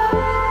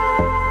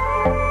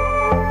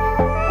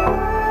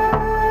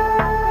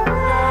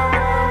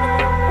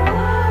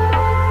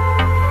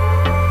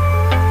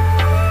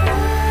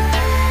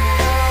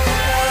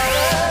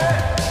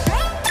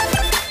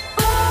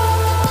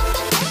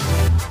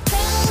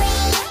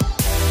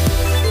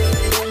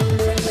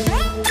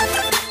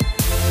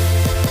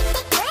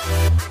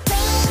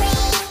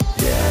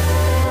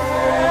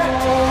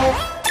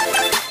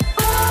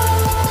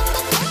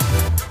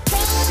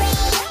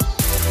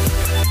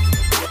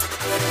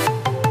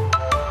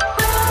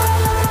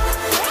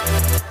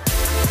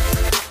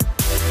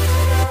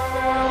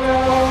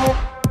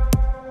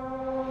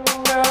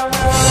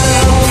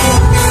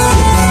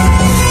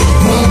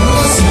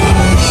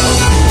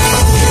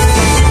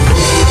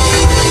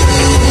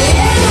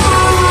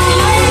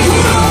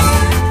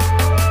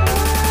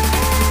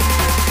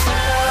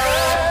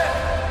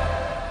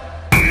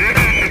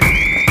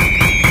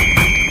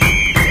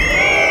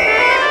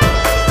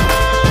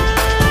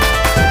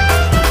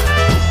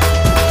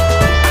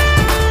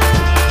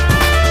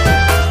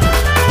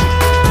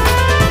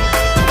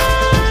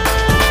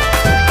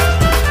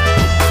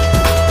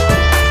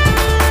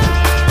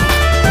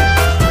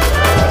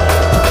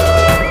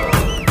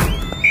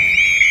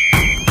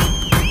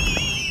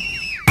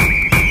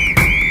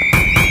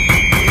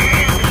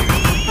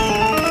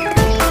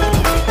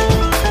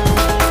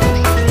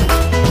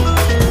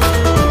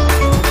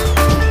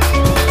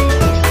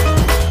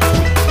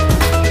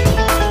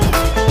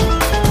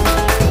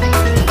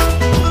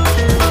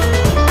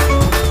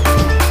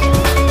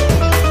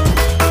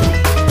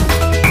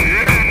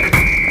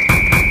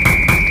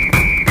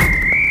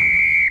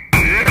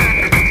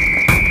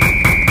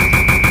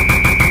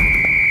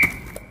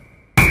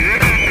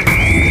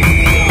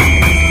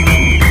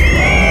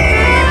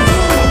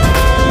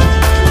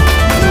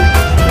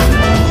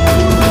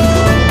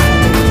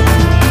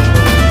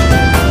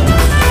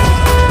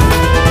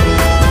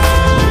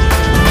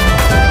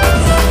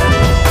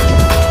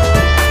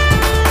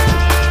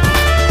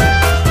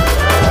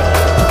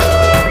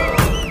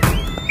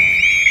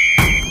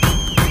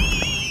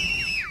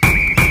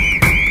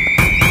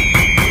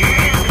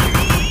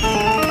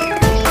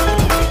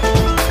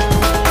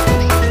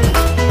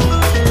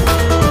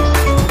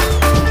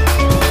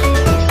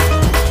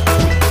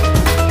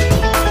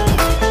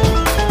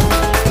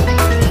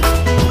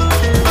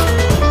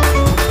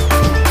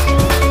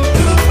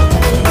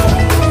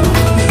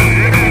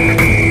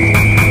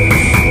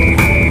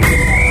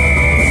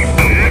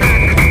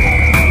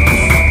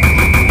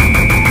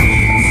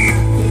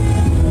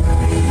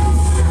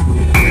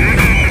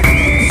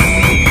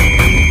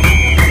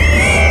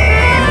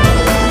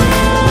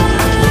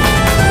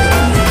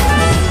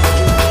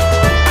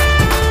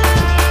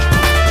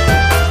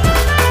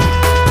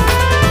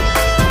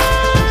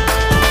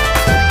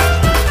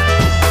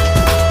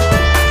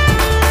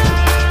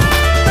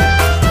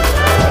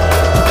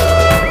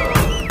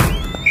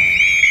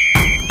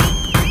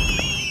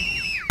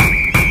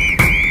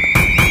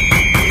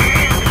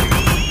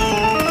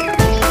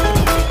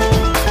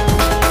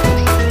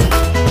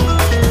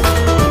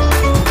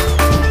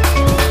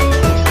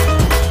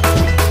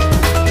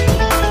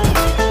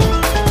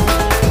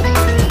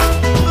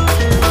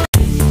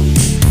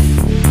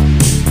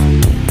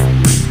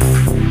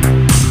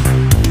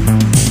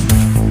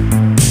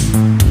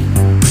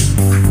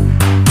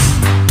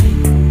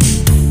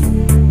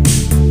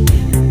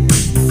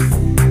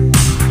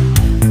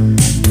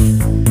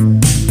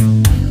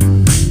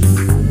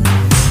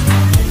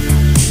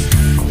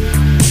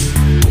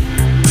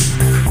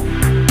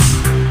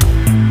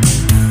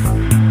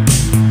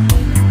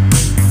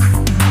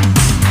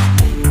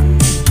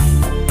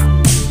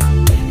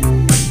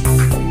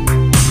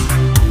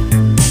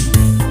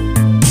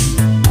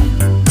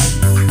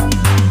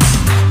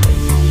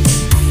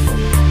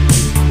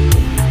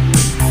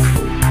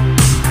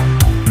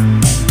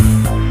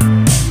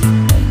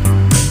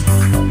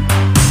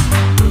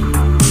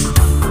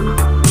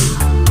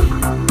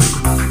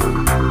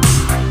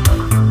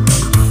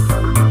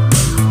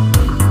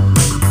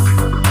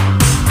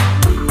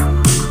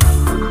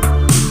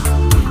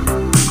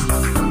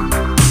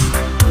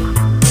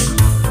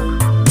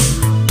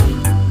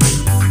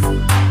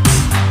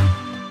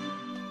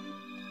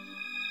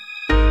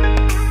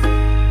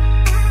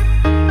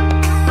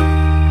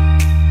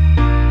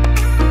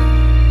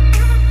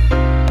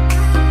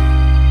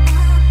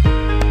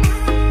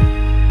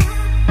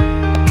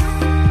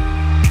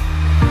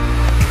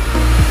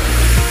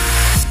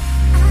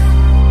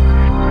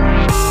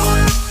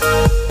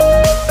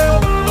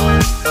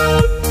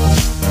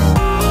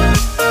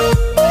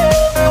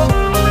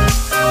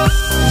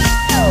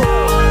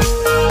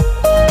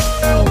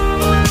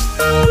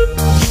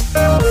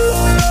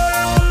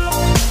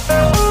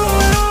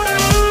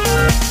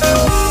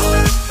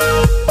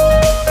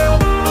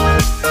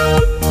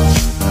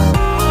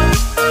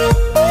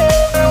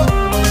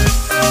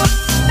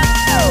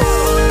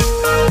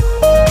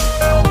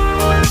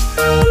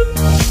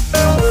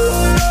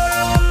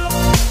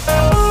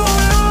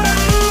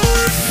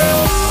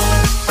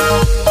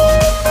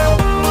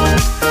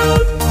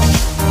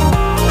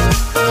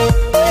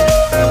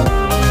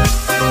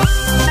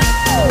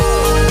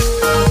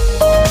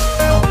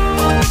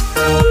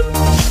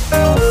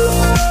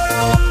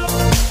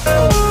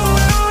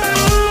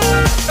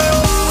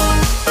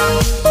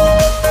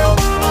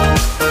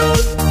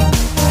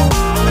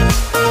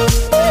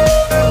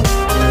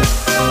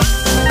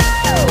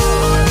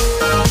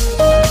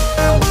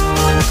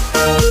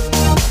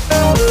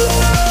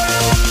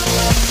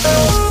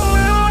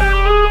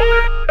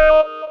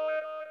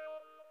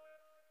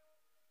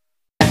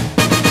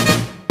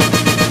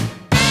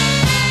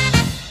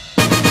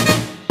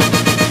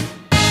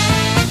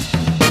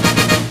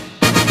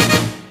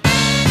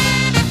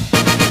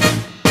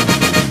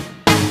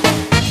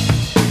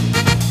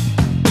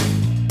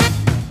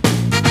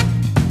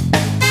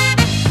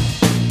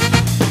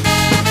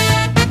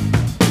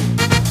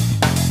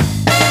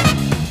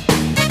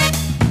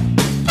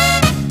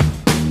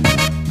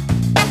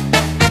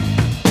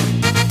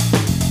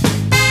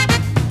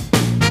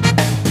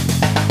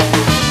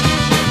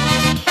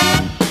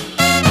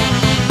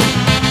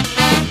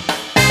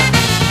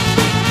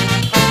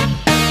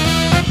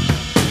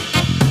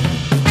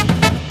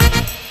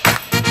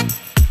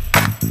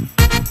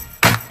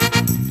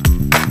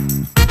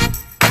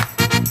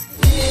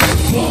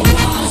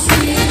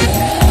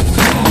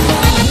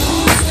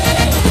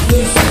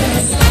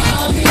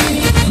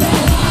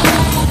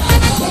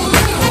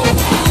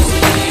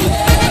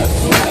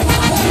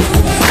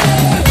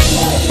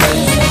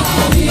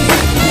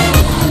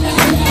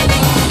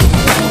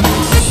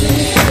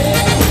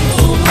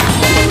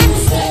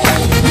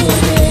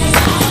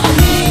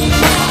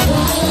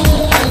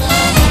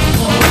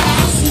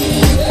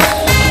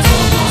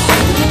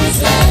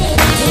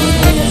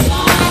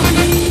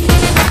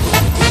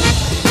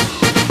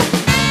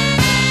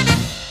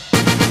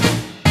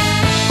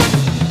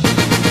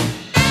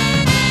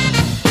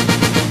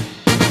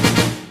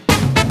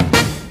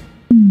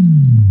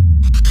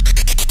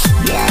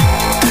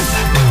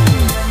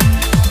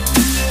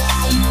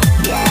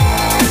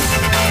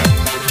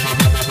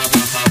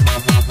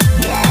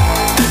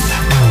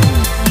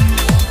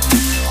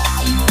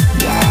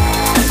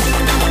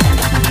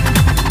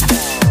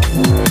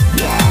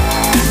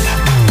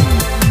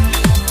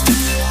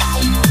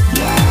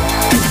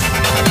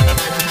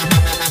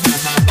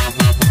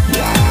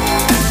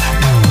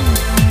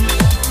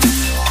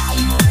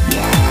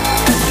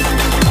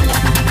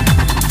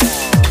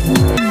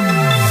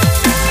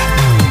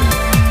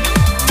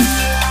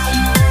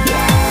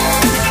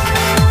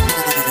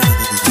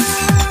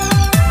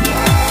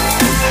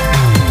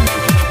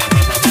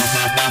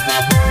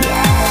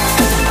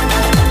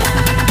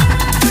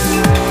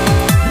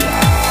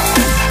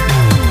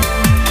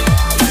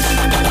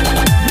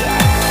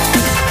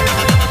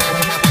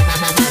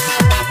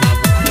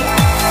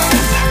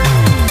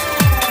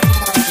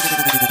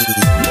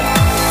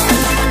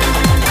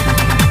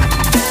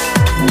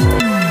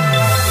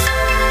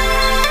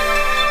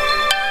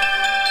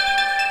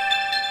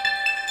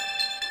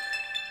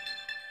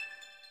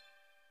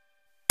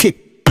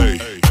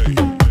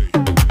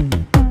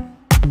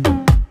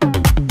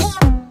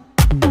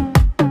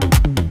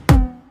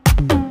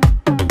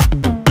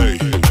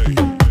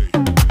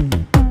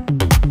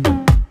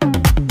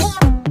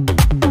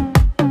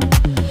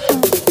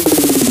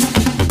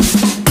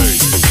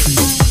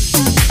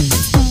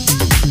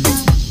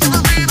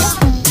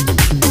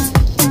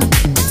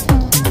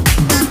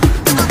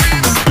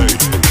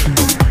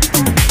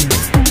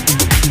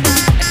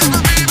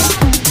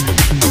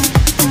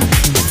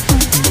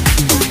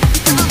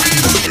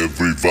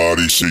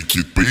 shake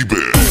it,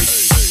 baby.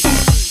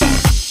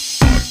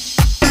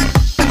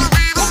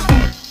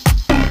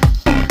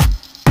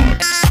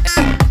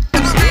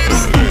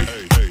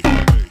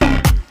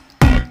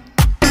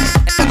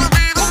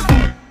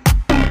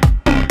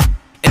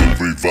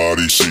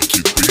 Everybody shake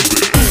it, baby.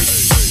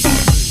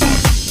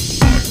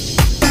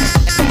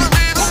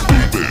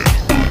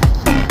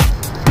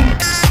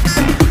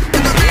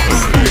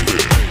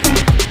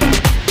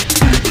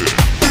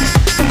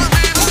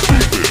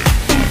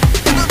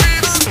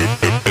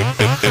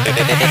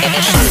 Hey,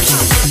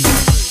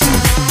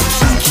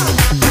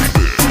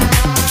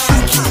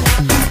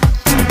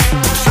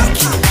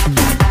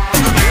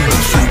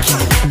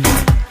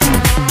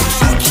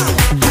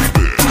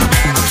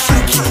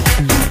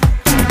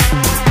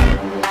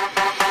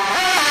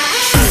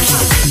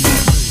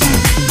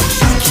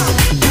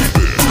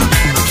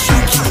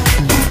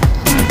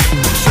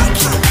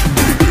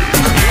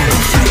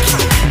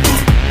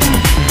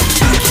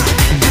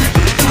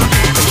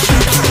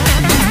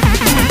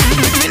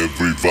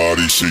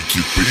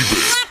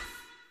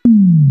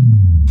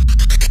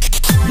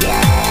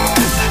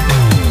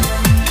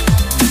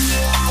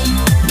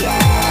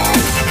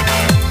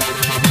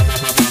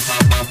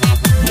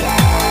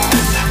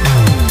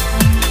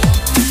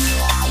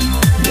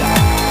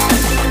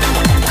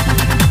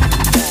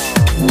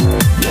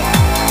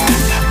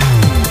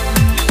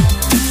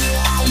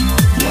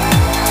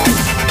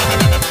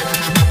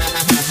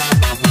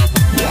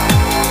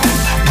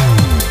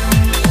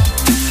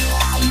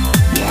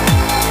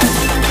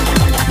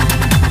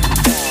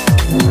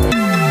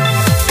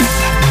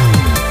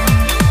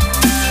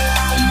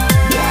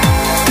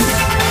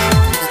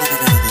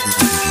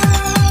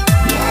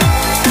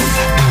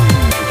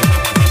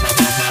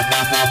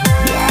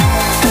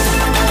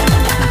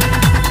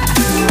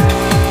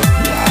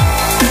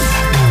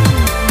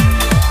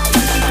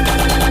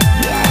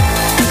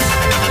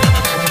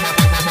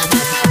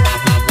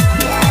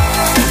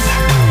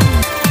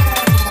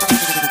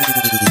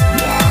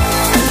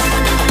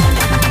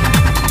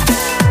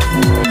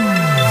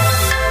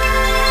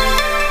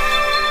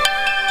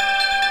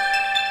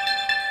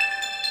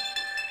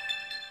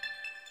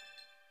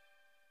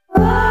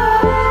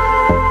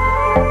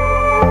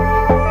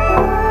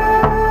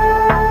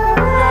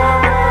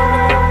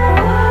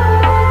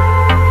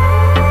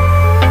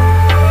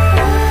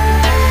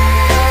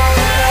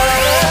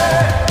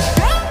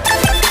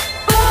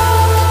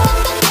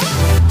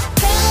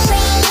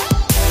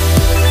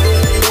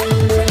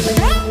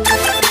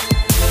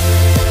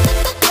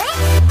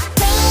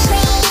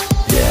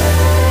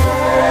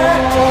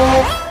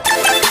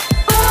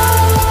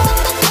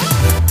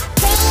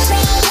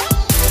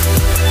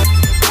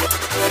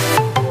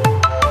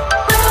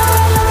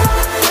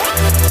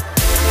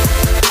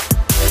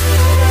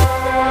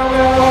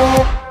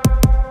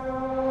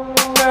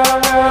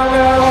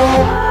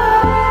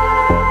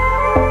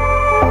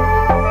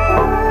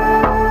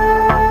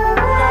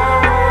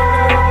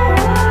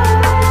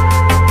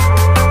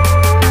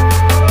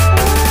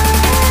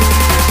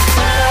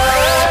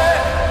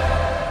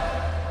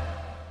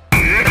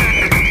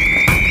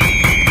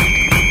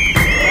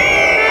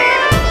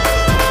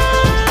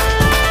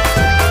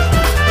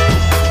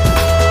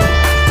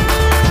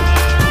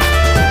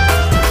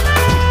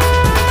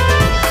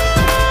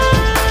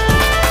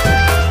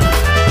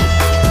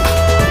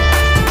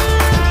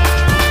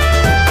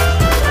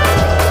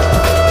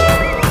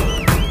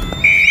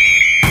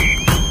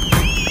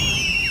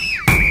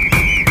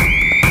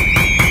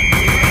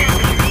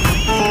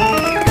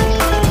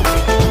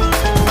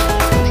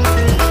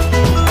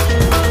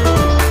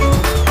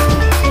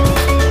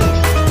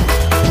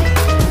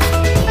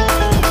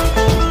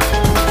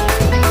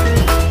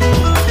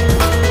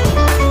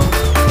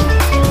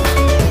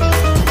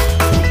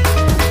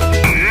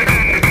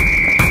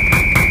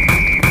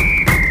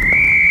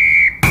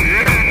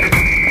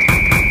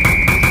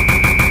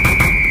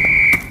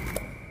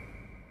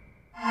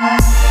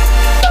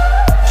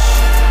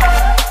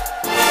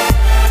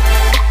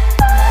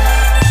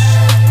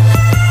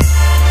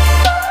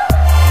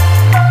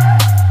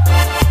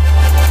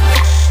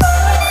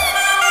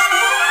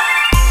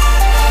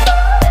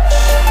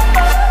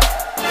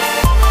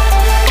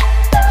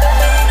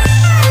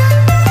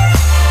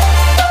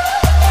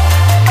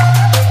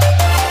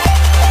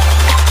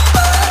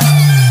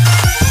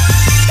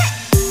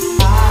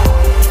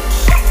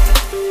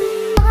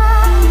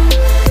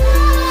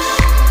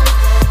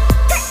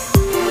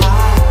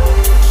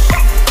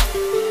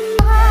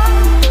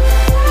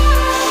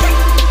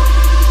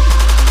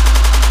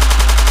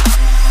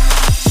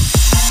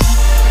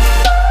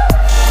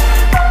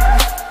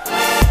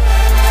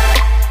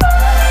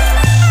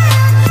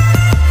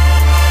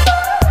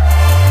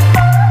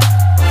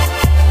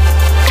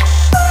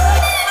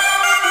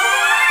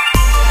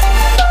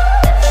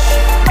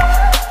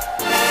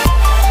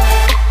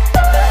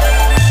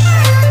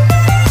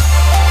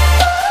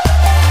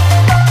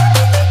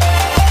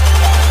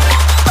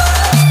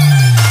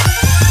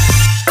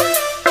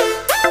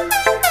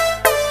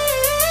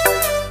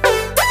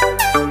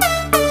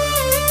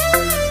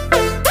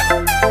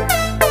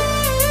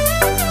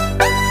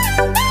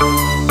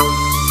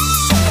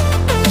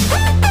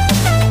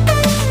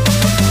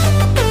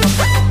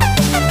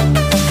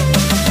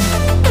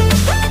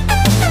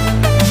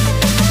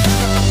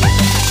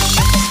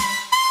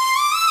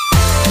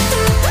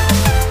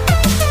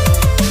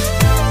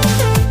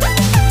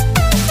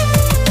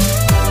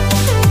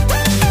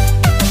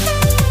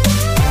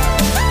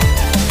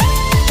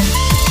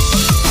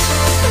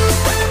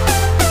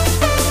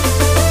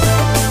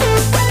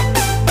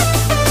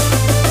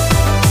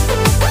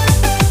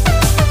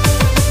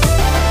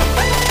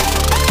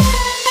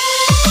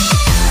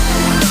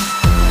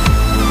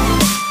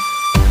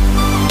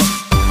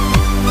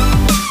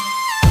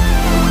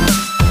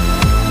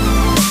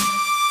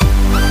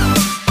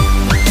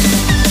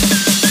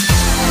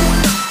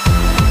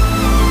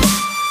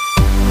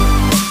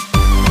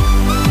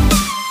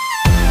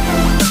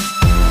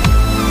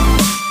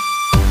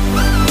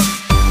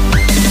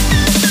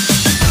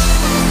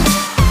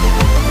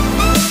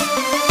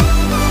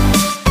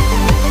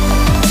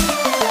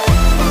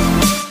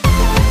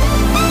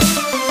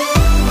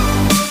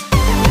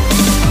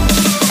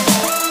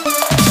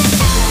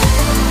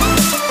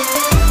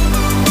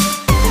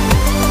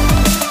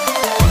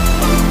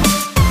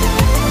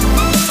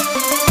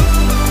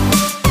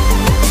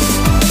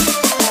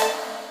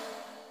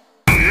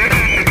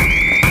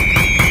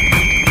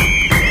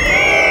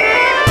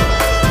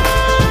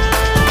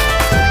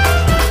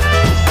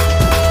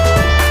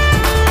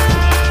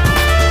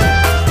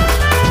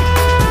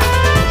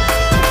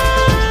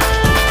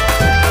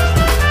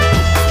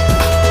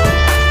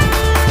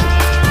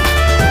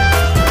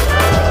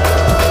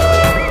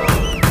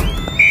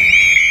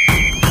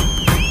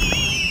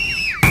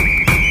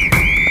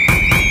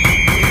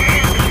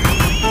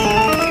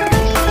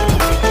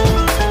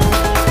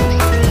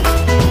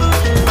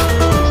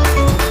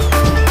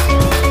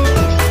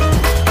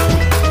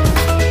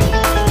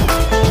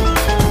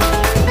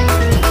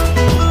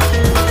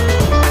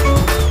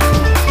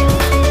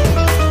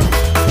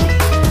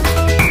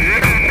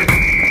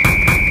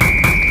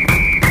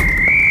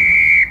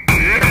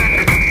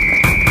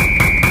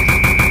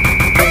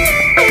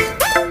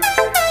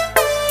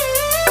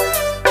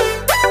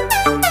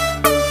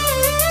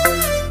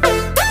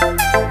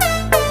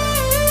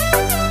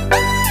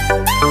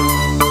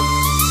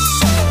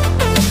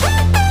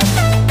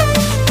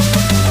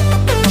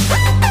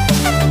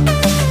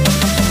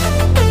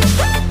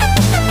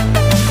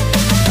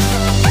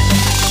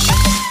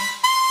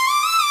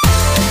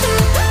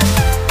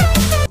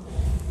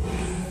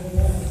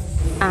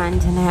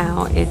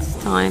 now it's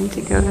time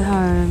to go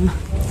home.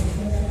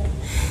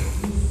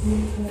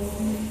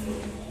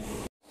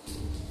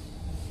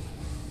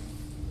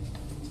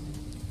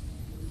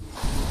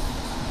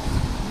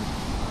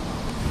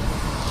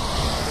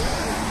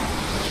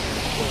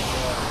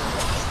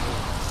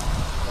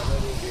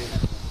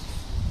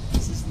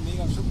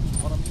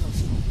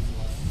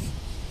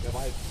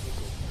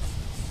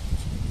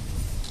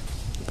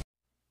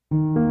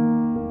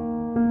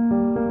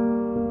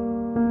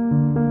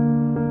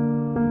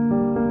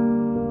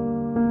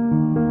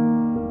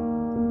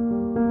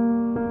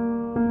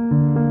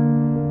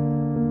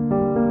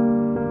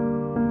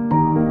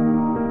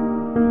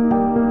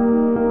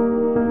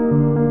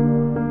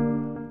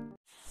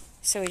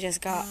 So we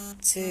just got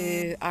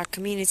to our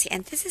community,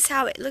 and this is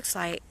how it looks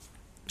like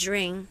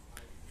during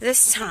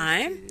this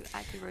time.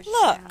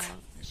 Look,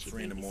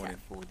 3 in the morning.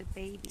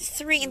 it's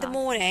 3 in the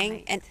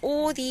morning, and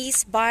all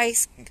these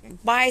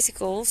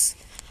bicycles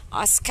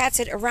are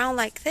scattered around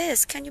like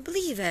this. Can you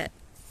believe it?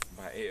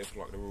 By 8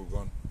 o'clock, they're all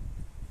gone.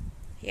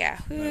 Yeah,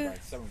 No, who by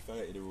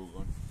 7:30, they're all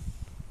gone.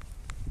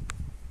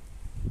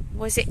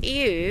 was it?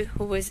 You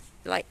who was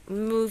like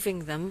moving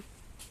them?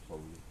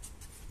 Probably.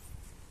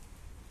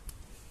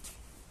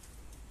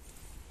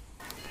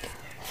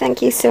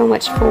 Thank you so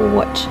much for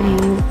watching,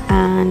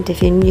 and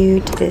if you're new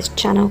to this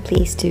channel,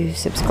 please do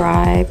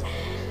subscribe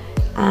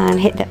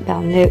and hit that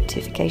bell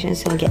notification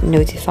so you'll get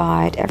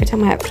notified every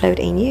time I upload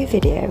a new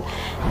video.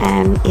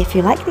 And if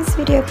you like this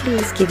video,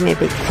 please give me a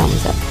big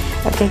thumbs up.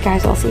 Okay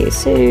guys, I'll see you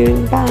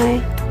soon.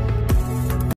 Bye.